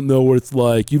 you don't know what it's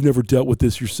like. You've never dealt with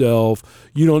this yourself.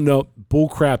 You don't know. Bull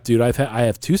crap, dude. I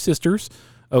have two sisters.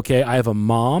 Okay, I have a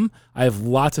mom. I have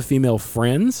lots of female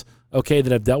friends. Okay,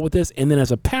 that I've dealt with this, and then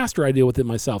as a pastor, I deal with it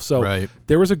myself. So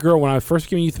There was a girl when I first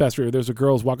became a youth pastor. There was a girl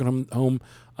who was walking home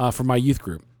from my youth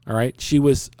group. All right, she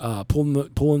was pulled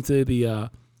into the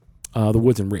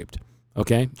woods and raped.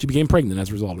 Okay, she became pregnant as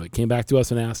a result of it. Came back to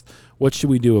us and asked, "What should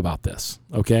we do about this?"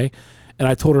 Okay, and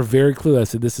I told her very clearly. I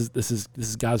said, "This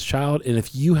is God's child, and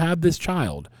if you have this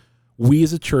child, we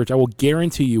as a church, I will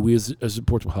guarantee you, we as a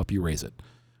church will help you raise it.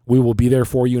 We will be there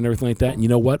for you and everything like that. And you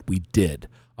know what? We did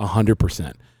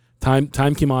 100%.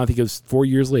 Time came on. I think it was 4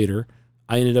 years later.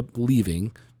 I ended up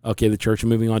leaving. Okay, the church and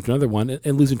moving on to another one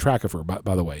and losing track of her,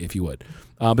 by the way, if you would.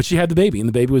 But she had the baby, and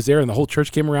the baby was there, and the whole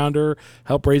church came around her,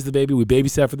 helped raise the baby. We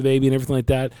babysat for the baby and everything like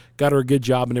that. Got her a good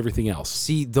job and everything else.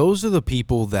 See, those are the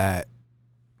people that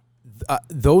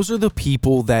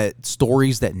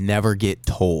stories that never get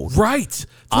told. Right.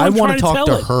 I want to talk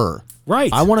to her.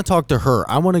 Right. I want to talk to her.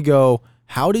 I want to go,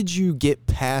 how did you get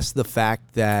past the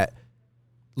fact that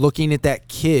looking at that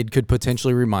kid could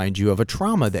potentially remind you of a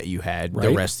trauma that you had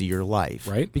the rest of your life?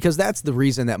 Right. Because that's the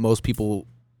reason that most people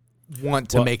want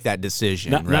to make that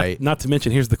decision, right? Not to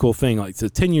mention, here's the cool thing. Like, so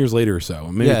 10 years later or so,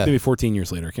 maybe 14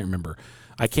 years later, I can't remember.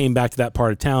 I came back to that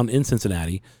part of town in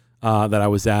Cincinnati that I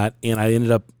was at, and I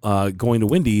ended up going to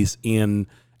Wendy's. And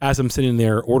as I'm sitting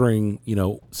there ordering,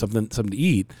 something to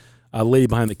eat, a lady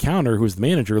behind the counter, who's the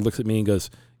manager, looks at me and goes,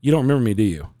 "You don't remember me, do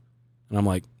you?" And I'm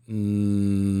like,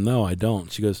 "No, I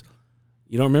don't." She goes,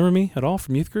 "You don't remember me at all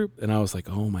from youth group?" And I was like,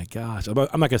 "Oh my gosh!" I'm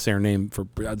not gonna say her name.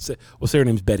 We'll say her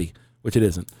name's Betty, which it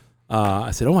isn't.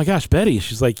 I said, "Oh my gosh, Betty."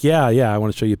 She's like, "Yeah, I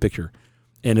want to show you a picture,"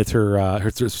 and it's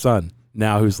her son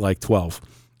now, who's like 12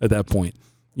 at that point.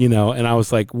 And I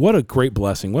was like, what a great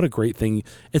blessing, what a great thing.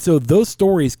 And so those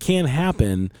stories can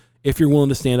happen if you're willing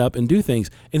to stand up and do things.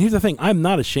 And here's the thing: I'm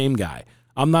not a shame guy.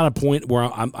 I'm not a point where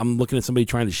I'm looking at somebody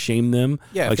trying to shame them.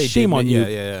 Yeah, like shame on you.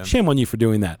 Yeah. Shame on you for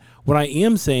doing that. What I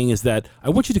am saying is that I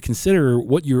want you to consider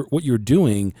what you're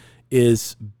doing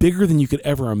is bigger than you could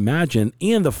ever imagine,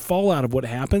 and the fallout of what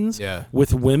happens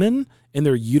with women and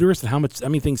their uterus, and how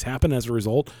many things happen as a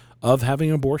result of having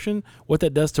an abortion, what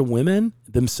that does to women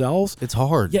themselves. It's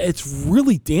hard. Yeah, it's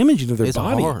really damaging to their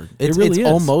body. Hard. It really is.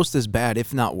 Almost as bad,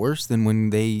 if not worse, than when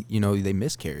they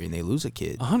miscarry and they lose a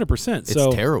kid. 100%. It's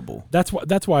terrible. That's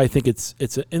why I think it's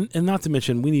and not to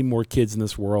mention, we need more kids in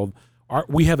this world.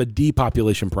 We have a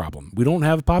depopulation problem. We don't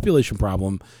have a population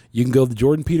problem. You can go to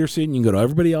Jordan Peterson. You can go to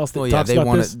everybody else that talks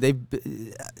about this.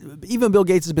 Even Bill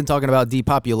Gates has been talking about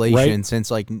depopulation since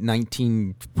like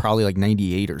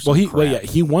 98 or something.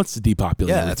 He wants to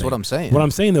depopulate. Yeah, that's what I'm saying. What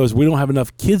I'm saying though is we don't have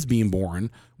enough kids being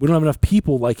born. We don't have enough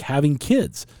people like having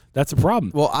kids. That's a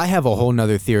problem. Well, I have a whole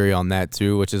nother theory on that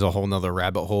too, which is a whole nother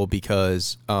rabbit hole,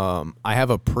 because I have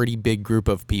a pretty big group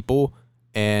of people,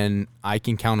 and I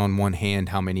can count on one hand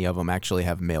how many of them actually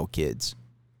have male kids.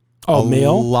 Oh,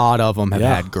 male? A lot of them have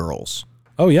had girls.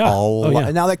 Oh, yeah.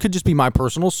 Now, that could just be my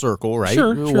personal circle, right?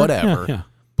 Sure. Whatever. Yeah.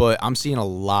 But I'm seeing a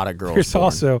lot of girls. There's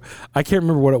also, I can't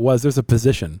remember what it was. There's a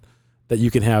position that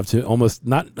you can have to almost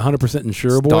not 100%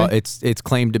 insure boy. It's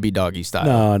claimed to be doggy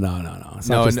style. No. It's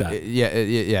not just that.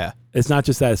 Yeah. It's not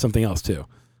just that. It's something else, too.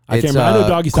 I can't remember. I know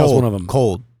doggy style is one of them.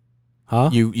 Cold. Huh?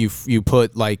 You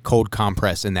put like cold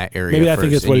compress in that area. Maybe I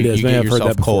think that's what it is. Maybe I've heard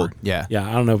that before. Cold. Yeah.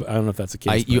 I don't know if that's the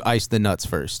case. You ice the nuts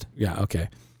first. Yeah. Okay.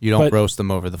 You don't roast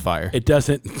them over the fire. It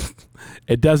doesn't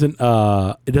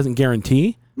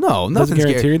guarantee. No, nothing's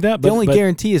guaranteed that. The only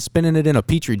guarantee is spinning it in a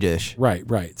petri dish.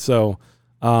 Right. So,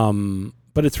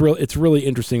 but it's really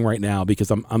interesting right now,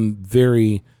 because I'm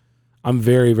very,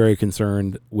 very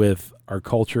concerned with our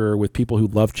culture, with people who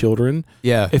love children.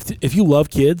 Yeah. If you love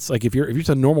kids, like if you're just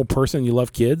a normal person and you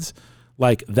love kids,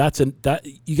 like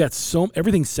you got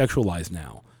everything's sexualized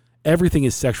now. Everything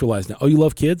is sexualized now. Oh, you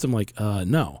love kids? I'm like,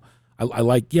 no. I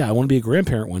want to be a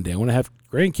grandparent one day. I want to have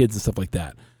grandkids and stuff like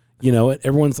that.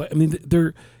 Everyone's like,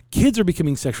 their kids are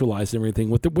becoming sexualized and everything.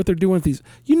 What they're doing with these,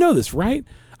 this, right?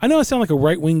 I know I sound like a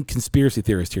right-wing conspiracy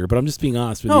theorist here, but I'm just being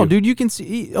honest with you. No, dude, you can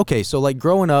see. Okay, so like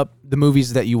growing up, the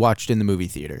movies that you watched in the movie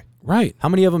theater, right? How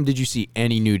many of them did you see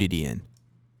any nudity in?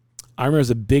 I remember it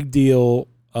was a big deal.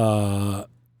 The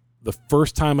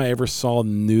first time I ever saw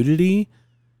nudity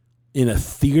in a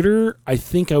theater, I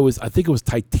think it was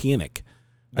Titanic.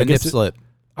 A nip slip.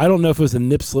 I don't know if it was a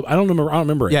nip slip. I don't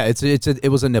remember it. Yeah, it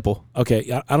was a nipple.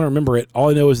 Okay, I don't remember it. All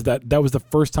I know is that was the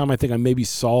first time I think I maybe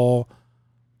saw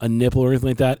a nipple or anything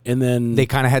like that, and then they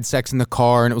kind of had sex in the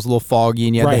car, and it was a little foggy,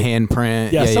 and you had the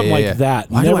handprint. Yeah, something like that.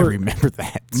 Why do I remember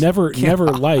that? Never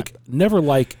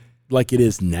like it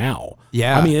is now.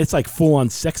 Yeah, I mean, it's like full on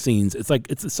sex scenes. It's like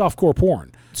it's a softcore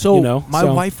porn. So my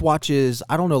wife watches,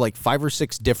 I don't know, like 5 or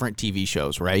 6 different TV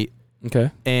shows, right?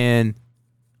 Okay, and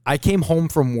I came home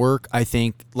from work, I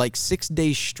think, like 6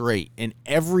 days straight, and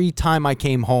every time I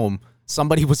came home,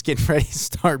 somebody was getting ready to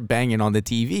start banging on the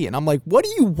TV. And I'm like, what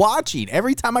are you watching?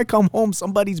 Every time I come home,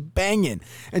 somebody's banging.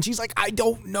 And she's like, I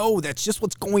don't know. That's just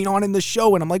what's going on in the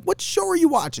show. And I'm like, what show are you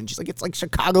watching? She's like, it's like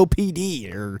Chicago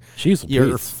PD or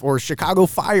Chicago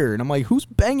Fire. And I'm like, who's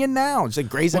banging now? She's like,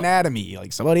 Grey's Anatomy.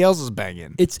 Like, somebody else is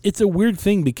banging. It's a weird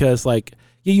thing because, like,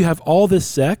 yeah, you have all this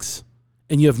sex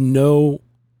and you have no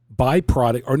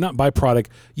byproduct, or not byproduct,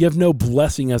 you have no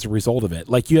blessing as a result of it.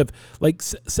 Like, you have, like,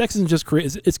 sex isn't just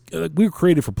we were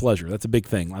created for pleasure. That's a big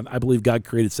thing. I believe God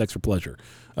created sex for pleasure.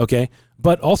 Okay,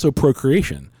 but also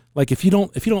procreation. Like, if you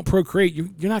don't procreate, you're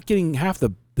not getting half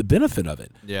the benefit of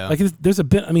it. Yeah. Like, there's a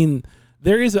bit. I mean,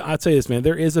 I'd say this, man.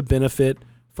 There is a benefit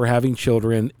for having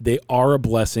children. They are a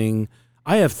blessing.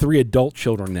 I have 3 adult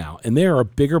children now, and they are a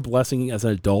bigger blessing as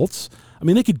adults. I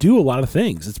mean, they could do a lot of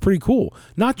things. It's pretty cool.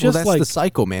 Not just that's the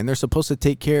cycle, man. They're supposed to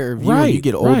take care of you when you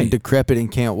get old and decrepit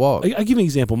and can't walk. I give you an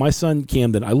example. My son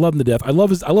Camden, I love him to death. I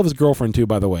love his girlfriend too,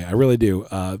 by the way. I really do.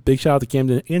 Big shout out to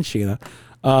Camden and Shayna.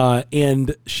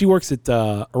 And she works at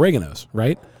Oregano's,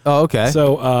 right? Oh, okay.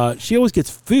 So she always gets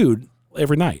food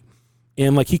every night.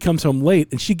 And, like, he comes home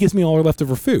late, and she gives me all her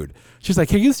leftover food. She's like,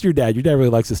 hey, this is your dad. Your dad really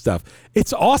likes this stuff.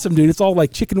 It's awesome, dude. It's all,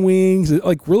 like, chicken wings,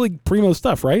 like, really primo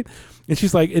stuff, right? And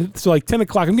she's like, so, like, 10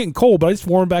 o'clock, I'm getting cold, but I just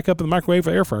warm it back up in the microwave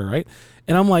or air fryer, right?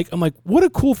 And I'm like, what a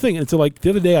cool thing. And so, like, the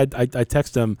other day, I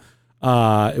text him.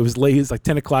 It was late. It's like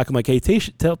 10 o'clock. I'm like, hey,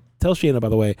 tell Shayna, by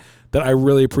the way, that I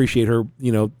really appreciate her,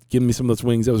 giving me some of those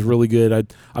wings. That was really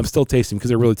good. I'm still tasting because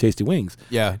they're really tasty wings.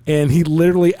 Yeah. And he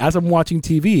literally, as I'm watching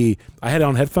TV, I had it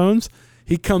on headphones.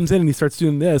 He comes in and he starts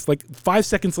doing this. Like 5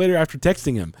 seconds later, after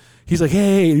texting him, he's like,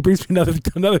 "Hey!" And he brings me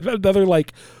another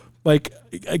like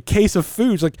a case of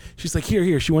food. She's like,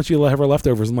 "Here." She wants you to have her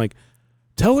leftovers. I'm like,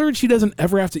 tell her she doesn't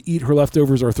ever have to eat her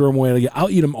leftovers or throw them away. I'll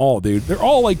eat them all, dude. They're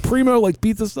all like primo, like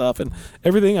pizza stuff and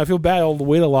everything. I feel bad all the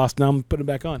weight I lost. Now I'm putting it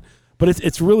back on. But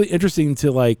it's really interesting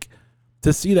to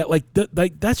see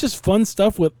that that's just fun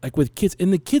stuff with kids,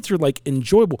 and the kids are like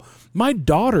enjoyable. My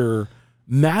daughter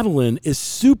Madeline is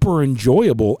super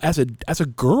enjoyable as a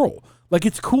girl. Like,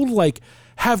 it's cool to like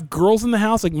have girls in the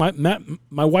house. Like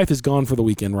my wife is gone for the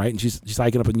weekend, right? And she's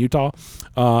hiking up in Utah.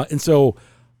 And so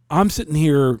I'm sitting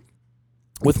here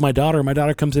with my daughter. My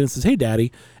daughter comes in and says, "Hey,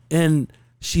 Daddy." And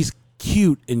she's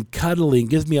cute and cuddly and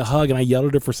gives me a hug, and I yelled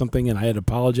at her for something and I had to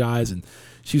apologize, and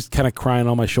she was kind of crying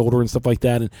on my shoulder and stuff like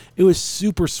that. And it was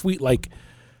super sweet. Like,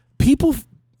 people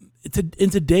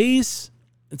in today's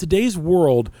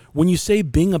world, when you say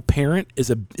being a parent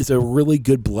is a really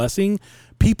good blessing,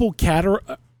 people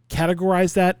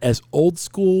categorize that as old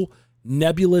school,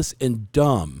 nebulous, and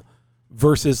dumb,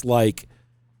 versus like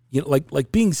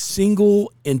being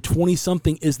single and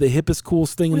 20-something is the hippest,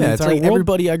 coolest thing in the entire world.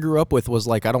 Everybody I grew up with was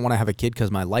like, I don't want to have a kid because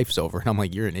my life's over. And I'm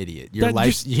like, you're an idiot. Your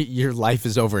life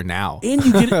is over now. And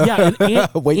you get and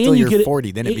wait till you're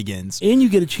 40, then it begins. And you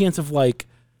get a chance of like,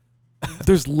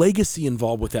 there's legacy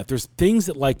involved with that. There's things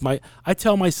that I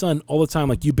tell my son all the time,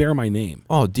 like, you bear my name.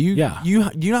 Oh, do you? Yeah.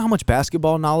 You know how much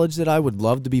basketball knowledge that I would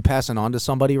love to be passing on to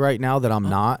somebody right now that I'm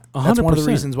not? 100%. That's one of the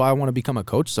reasons why I want to become a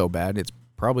coach so bad. It's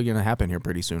probably going to happen here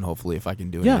pretty soon, hopefully, if I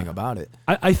can do anything about it.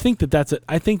 I think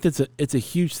it's a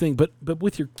huge thing. But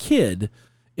with your kid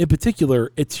in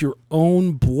particular, it's your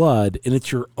own blood, and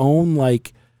it's your own,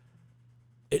 like,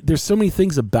 there's so many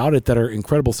things about it that are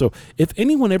incredible. So if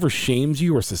anyone ever shames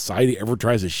you, or society ever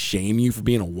tries to shame you for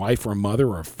being a wife or a mother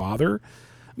or a father,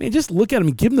 I mean, just look at them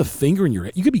and give them the finger in your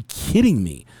head. You could be kidding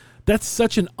me. That's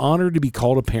such an honor to be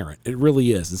called a parent. It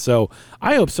really is. And so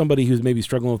I hope somebody who's maybe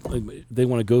struggling with, they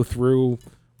want to go through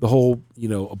the whole,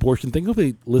 abortion thing, hope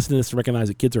they listen to this and recognize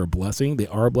that kids are a blessing. They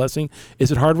are a blessing.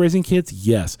 Is it hard raising kids?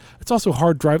 Yes. It's also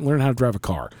hard learning how to drive a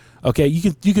car. Okay,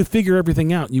 you can figure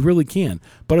everything out. You really can.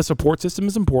 But a support system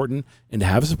is important, and to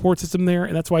have a support system there,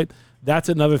 and that's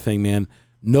another thing, man.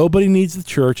 Nobody needs the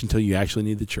church until you actually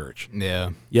need the church. Yeah.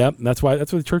 Yep. That's why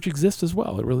the church exists as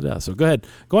well. It really does. So go ahead.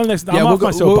 Go on to the next. Yeah,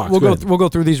 we'll go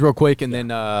through these real quick, and then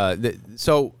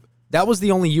so that was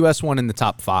the only U.S. one in the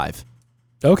top 5.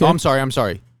 Okay. Oh, I'm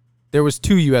sorry. There was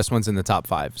 2 U.S. ones in the top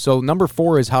 5. So number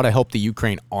 4 is how to help the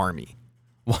Ukraine army.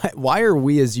 Why are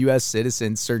we as U.S.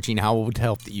 citizens searching how to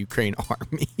help the Ukraine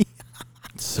army?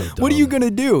 So dumb. What are you going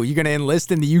to do? You're going to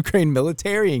enlist in the Ukraine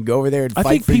military and go over there and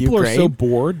fight for Ukraine? I think people are so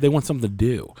bored, they want something to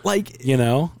do. Like,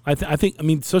 I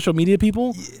think social media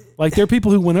people, like, there are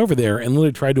people who went over there and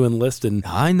literally tried to enlist and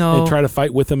try to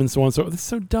fight with them and so on. So it's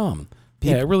so dumb.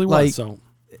 People, yeah, it really was. So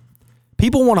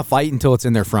people want to fight until it's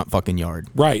in their front fucking yard.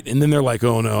 Right. And then they're like,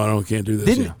 oh, no, I can't do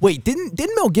this.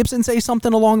 Didn't Mel Gibson say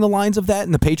something along the lines of that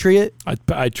in The Patriot?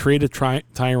 I trade a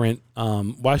tyrant.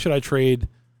 Why should I trade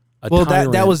a tyrant?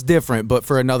 Well, that was different, but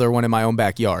for another one in my own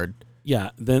backyard.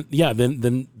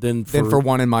 Then for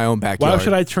one in my own backyard. Why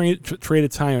should I trade a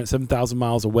tyrant 7,000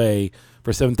 miles away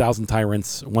for 7,000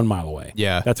 tyrants 1 mile away?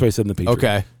 Yeah, that's what I said in the Patriot.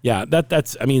 Okay. Yeah,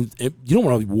 that's. I mean, you don't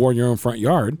want to war in your own front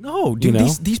yard. No, dude.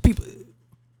 These people.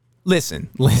 Listen.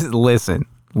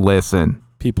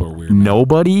 People are weird.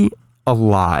 Nobody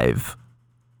alive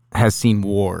has seen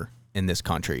war in this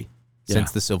country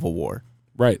since the Civil War.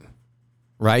 Right.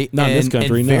 Not in this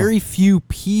country. And very few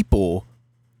people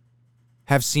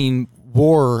have seen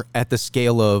war at the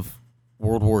scale of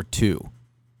World War II.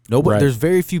 Nobody. Right. There's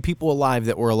very few people alive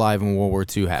that were alive when World War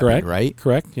II happened. Right.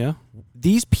 Correct. Yeah.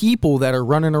 These people that are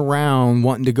running around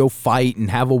wanting to go fight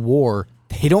and have a war,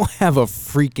 they don't have a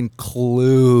freaking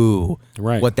clue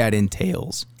what that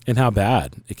entails. And how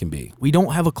bad it can be. We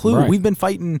don't have a clue. Right. We've been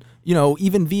fighting,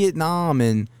 even Vietnam,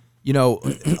 and,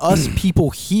 us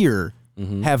people here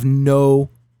have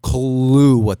no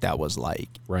clue what that was like.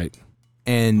 Right.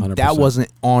 And 100%. That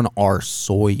wasn't on our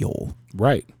soil.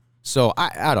 Right. So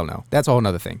I don't know. That's a whole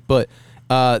other thing. But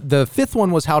the fifth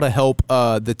one was how to help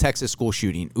the Texas school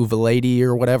shooting, Uvalde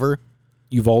or whatever.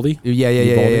 Uvalde?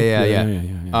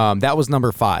 Yeah. That was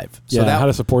number 5. So how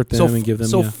to support them and give them.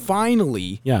 So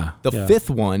finally, the fifth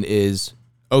one is,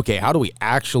 okay, how do we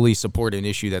actually support an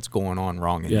issue that's going on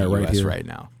wrong in the U.S. right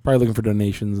now? Probably looking for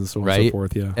donations and so on and so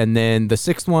forth, yeah. And then the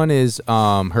sixth one is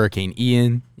Hurricane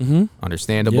Ian. Mm-hmm.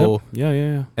 Understandable. Yep.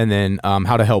 Yeah. And then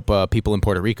how to help people in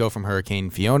Puerto Rico from Hurricane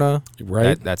Fiona.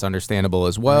 Right. That's understandable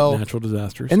as well. Natural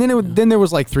disasters. And then then there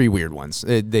was like 3 weird ones.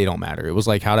 They don't matter. It was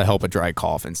like how to help a dry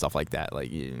cough and stuff like that.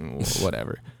 Like,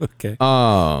 whatever. Okay.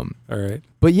 All right.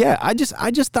 But yeah, I just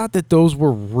thought that those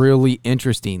were really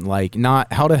interesting. Like,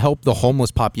 not how to help the homeless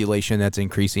population that's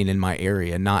increasing in my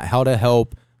area, not how to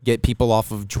help get people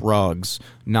off of drugs,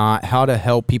 not how to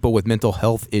help people with mental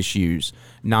health issues,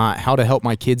 not how to help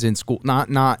my kids in school,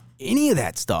 not any of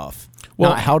that stuff.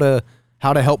 Well, not how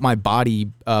to help my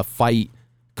body fight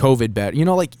COVID better.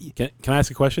 Can I ask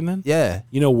a question then? Yeah.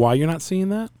 You know why you're not seeing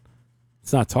that?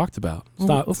 It's not talked about. It's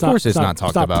not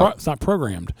talked about. It's not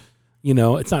programmed.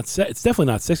 It's not. It's definitely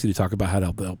not sexy to talk about how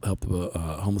to help the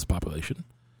homeless population.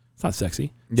 It's not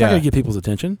sexy. It's not going to get people's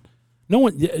attention. No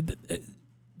one.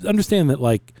 Understand that,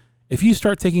 like, if you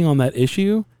start taking on that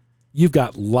issue, you've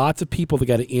got lots of people that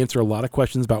got to answer a lot of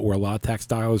questions about where a lot of tax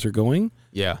dollars are going.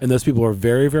 Yeah. And those people are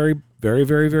very, very, very,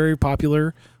 very, very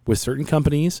popular with certain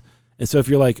companies. And so if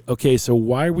you're like, okay, so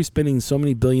why are we spending so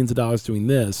many billions of dollars doing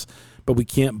this, but we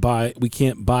can't buy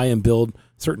and build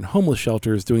certain homeless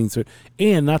shelters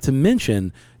and not to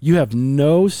mention, you have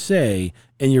no say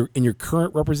in your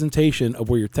current representation of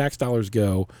where your tax dollars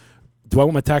go. Do I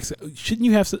want my tax? Shouldn't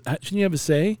you have a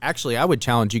say? Actually, I would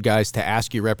challenge you guys to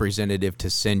ask your representative to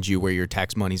send you where your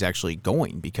tax money's actually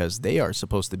going, because they are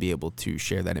supposed to be able to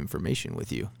share that information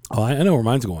with you. Oh, I know where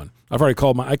mine's going. I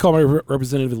call my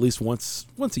representative at least once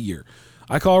a year.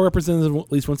 I call a representative at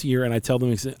least once a year, and I tell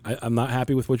them I'm not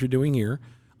happy with what you're doing here.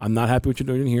 I'm not happy with what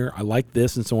you're doing here. I like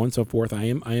this, and so on and so forth. I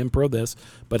am pro this,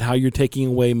 but how you're taking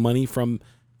away money from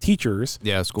teachers,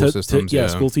 school systems,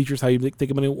 school teachers, how you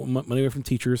take money away from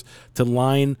teachers to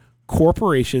line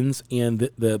corporations and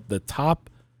the top.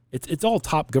 It's all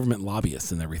top government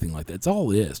lobbyists and everything like that. It's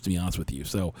all it is, to be honest with you.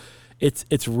 So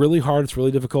it's really hard. It's really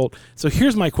difficult. So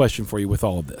here's my question for you with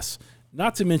all of this.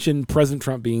 Not to mention President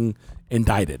Trump being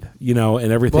indicted,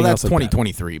 and everything. Well, that's else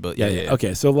 2023, but yeah.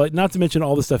 Okay, so not to mention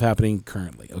all the stuff happening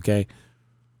currently. Okay,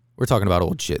 we're talking about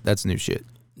old shit. That's new shit.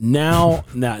 Now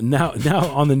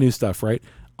on the new stuff, right?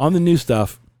 On the new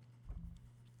stuff,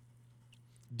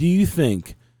 do you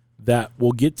think that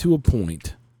we'll get to a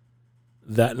point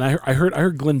that, and I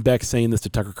heard Glenn Beck saying this to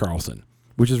Tucker Carlson,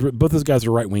 which is, both those guys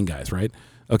are right-wing guys, right?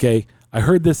 Okay, I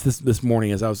heard this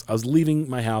morning as I was leaving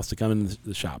my house to come into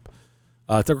the shop.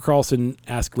 Tucker Carlson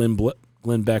asked Glenn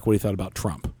Beck what he thought about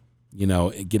Trump,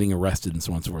 getting arrested and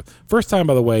so on and so forth. First time,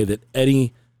 by the way, that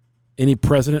any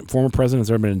former president has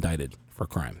ever been indicted for a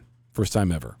crime. First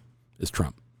time ever is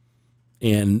Trump.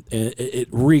 And it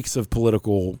reeks of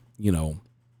political,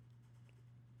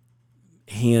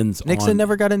 hands. Nixon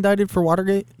never got indicted for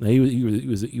Watergate? No, he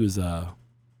was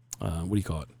what do you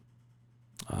call it?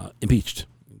 Impeached,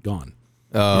 gone.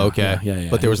 Oh, okay. Yeah.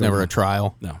 But there was never a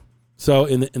trial. No. So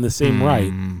in the same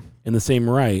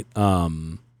right,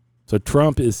 so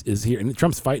Trump is here, and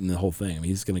Trump's fighting the whole thing. I mean,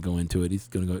 he's going to go into it. He's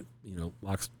going to go,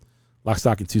 lock,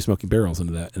 stock, and 2 smoking barrels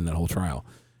into that whole trial.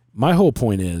 My whole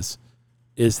point is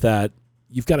that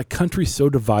you've got a country so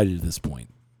divided at this point.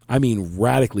 I mean,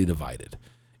 radically divided.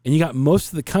 And you got most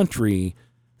of the country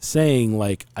saying,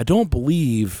 like, I don't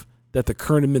believe that the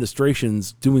current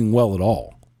administration's doing well at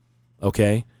all.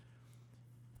 Okay?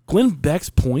 Glenn Beck's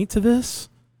point to this,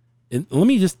 and let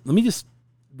me just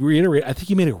reiterate, I think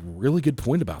he made a really good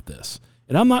point about this.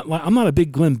 And I'm not a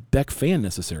big Glenn Beck fan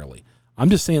necessarily. I'm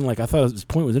just saying, like, I thought his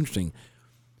point was interesting.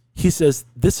 He says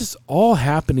this is all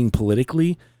happening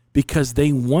politically because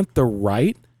they want the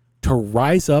right to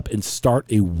rise up and start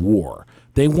a war.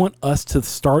 They want us to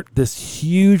start this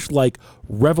huge, like,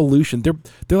 revolution.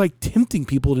 They're like tempting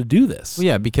people to do this. Well,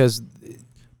 yeah, because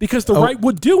the right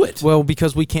would do it. Well,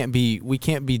 because we can't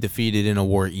be defeated in a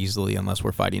war easily unless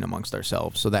we're fighting amongst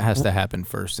ourselves. So that has to happen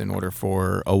first in order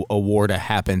for a war to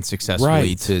happen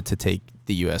successfully to take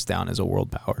the U.S. down as a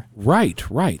world power. Right.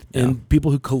 Yeah. And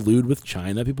people who collude with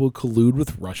China, people who collude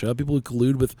with Russia, people who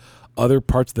collude with other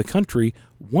parts of the country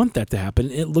want that to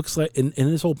happen. It looks like, and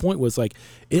his whole point was like,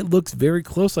 it looks very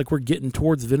close, like we're getting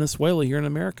towards Venezuela here in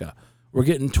America. We're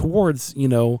getting towards,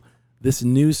 this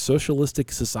new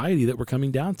socialistic society that we're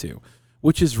coming down to,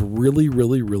 which is really,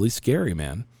 really, really scary,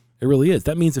 man. It really is.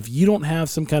 That means if you don't have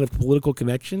some kind of political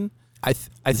connection, I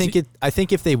think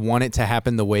if they want it to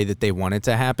happen the way that they want it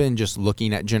to happen, just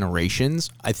looking at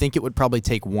generations, I think it would probably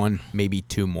take one, maybe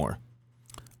two more.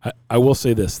 I will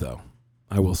say this though.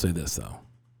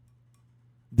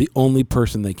 The only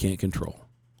person they can't control,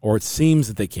 or it seems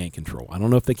that they can't control, I don't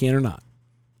know if they can or not,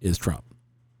 is Trump.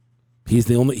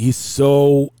 He's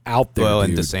so out there. Well,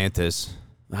 dude. And DeSantis.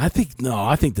 I think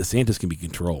DeSantis can be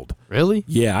controlled. Really?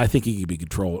 Yeah, I think he can be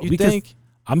controlled. You think?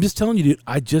 I'm just telling you, dude,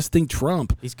 I just think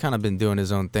Trump. He's kind of been doing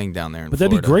his own thing down there in Florida.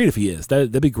 That'd be great if he is.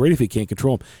 That'd be great if he can't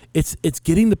control him. It's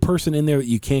getting the person in there that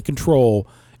you can't control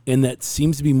and that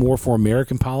seems to be more for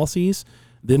American policies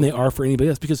than they are for anybody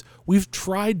else, because we've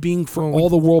tried being for all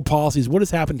the world policies. What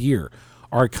has happened here?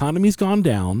 Our economy's gone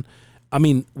down. I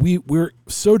mean, we're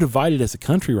so divided as a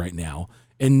country right now,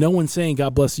 and no one's saying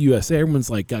God bless the USA. Everyone's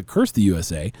like, God curse the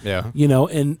USA. Yeah.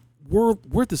 And we're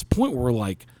at this point where we're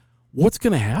like, what's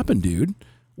going to happen, dude?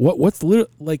 What's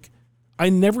like? I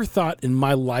never thought in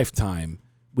my lifetime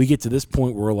we get to this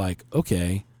point where we're like,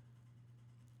 okay,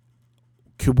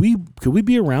 could we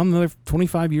be around another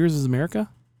 25 years as America?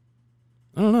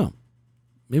 I don't know.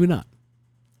 Maybe not.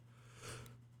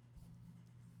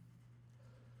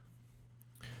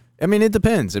 I mean, it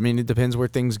depends. It depends where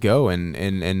things go and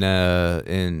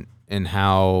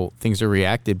how things are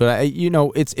reacted. But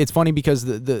it's funny because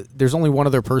there's only one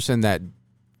other person that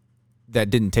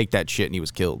didn't take that shit and he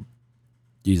was killed.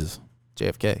 Jesus.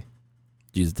 JFK.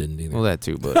 Jesus didn't either. Well, that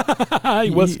too, but I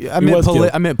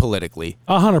meant politically.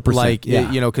 100%. Like,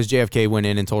 because JFK went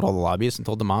in and told all the lobbyists and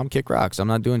told the mom, kick rocks. I'm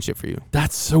not doing shit for you.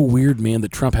 That's so weird, man,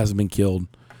 that Trump hasn't been killed.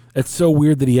 It's so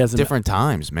weird that he hasn't. Different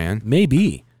times, man.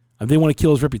 Maybe. They want to kill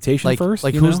his reputation first.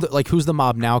 Like who's the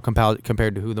mob now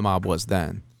compared to who the mob was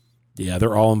then? Yeah,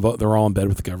 they're all in bed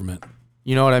with the government.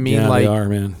 You know what I mean? Yeah, like, they are,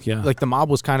 man. Yeah. Like the mob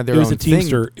was kind of their own thing.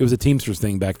 It was a Teamsters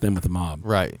thing back then with the mob.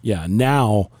 Right. Yeah.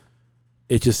 Now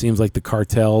it just seems like the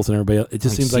cartels and everybody. It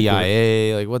just seems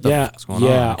CIA, like what the fuck's going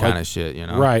on? Kind of shit, you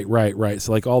know? Right.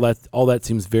 So like all that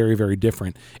seems very, very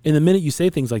different. And the minute you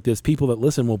say things like this, people that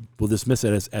listen will dismiss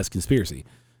it as conspiracy.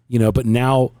 But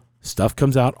now stuff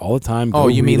comes out all the time. Oh,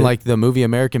 you mean like the movie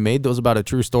American Made? That was about a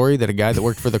true story that a guy that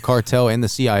worked for the cartel and the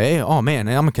CIA. Oh man,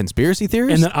 I'm a conspiracy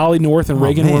theorist. And then Ollie North and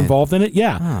Reagan were involved in it.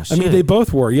 Yeah, I mean they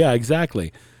both were. Yeah,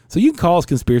 exactly. So you can call us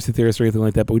conspiracy theorists or anything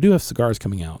like that, but we do have cigars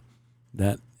coming out.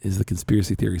 That is the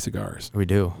conspiracy theory cigars. We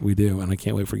do, and I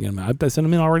can't wait for getting them. I sent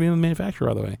them in already in the manufacturer,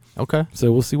 by the way. Okay.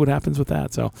 So we'll see what happens with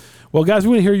that. So, well, guys, we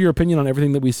want to hear your opinion on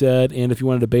everything that we said, and if you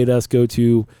want to debate us, go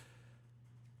to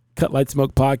Cut Light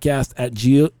Smoke Podcast at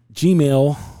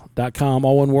gmail.com,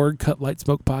 all one word, Cut Light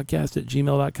Smoke Podcast at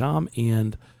gmail.com.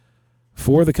 And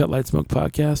for the Cut Light Smoke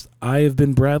Podcast, I have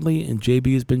been Bradley and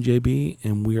JB has been JB,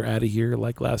 and we are out of here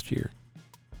like last year.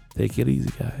 Take it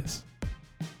easy, guys.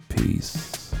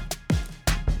 Peace.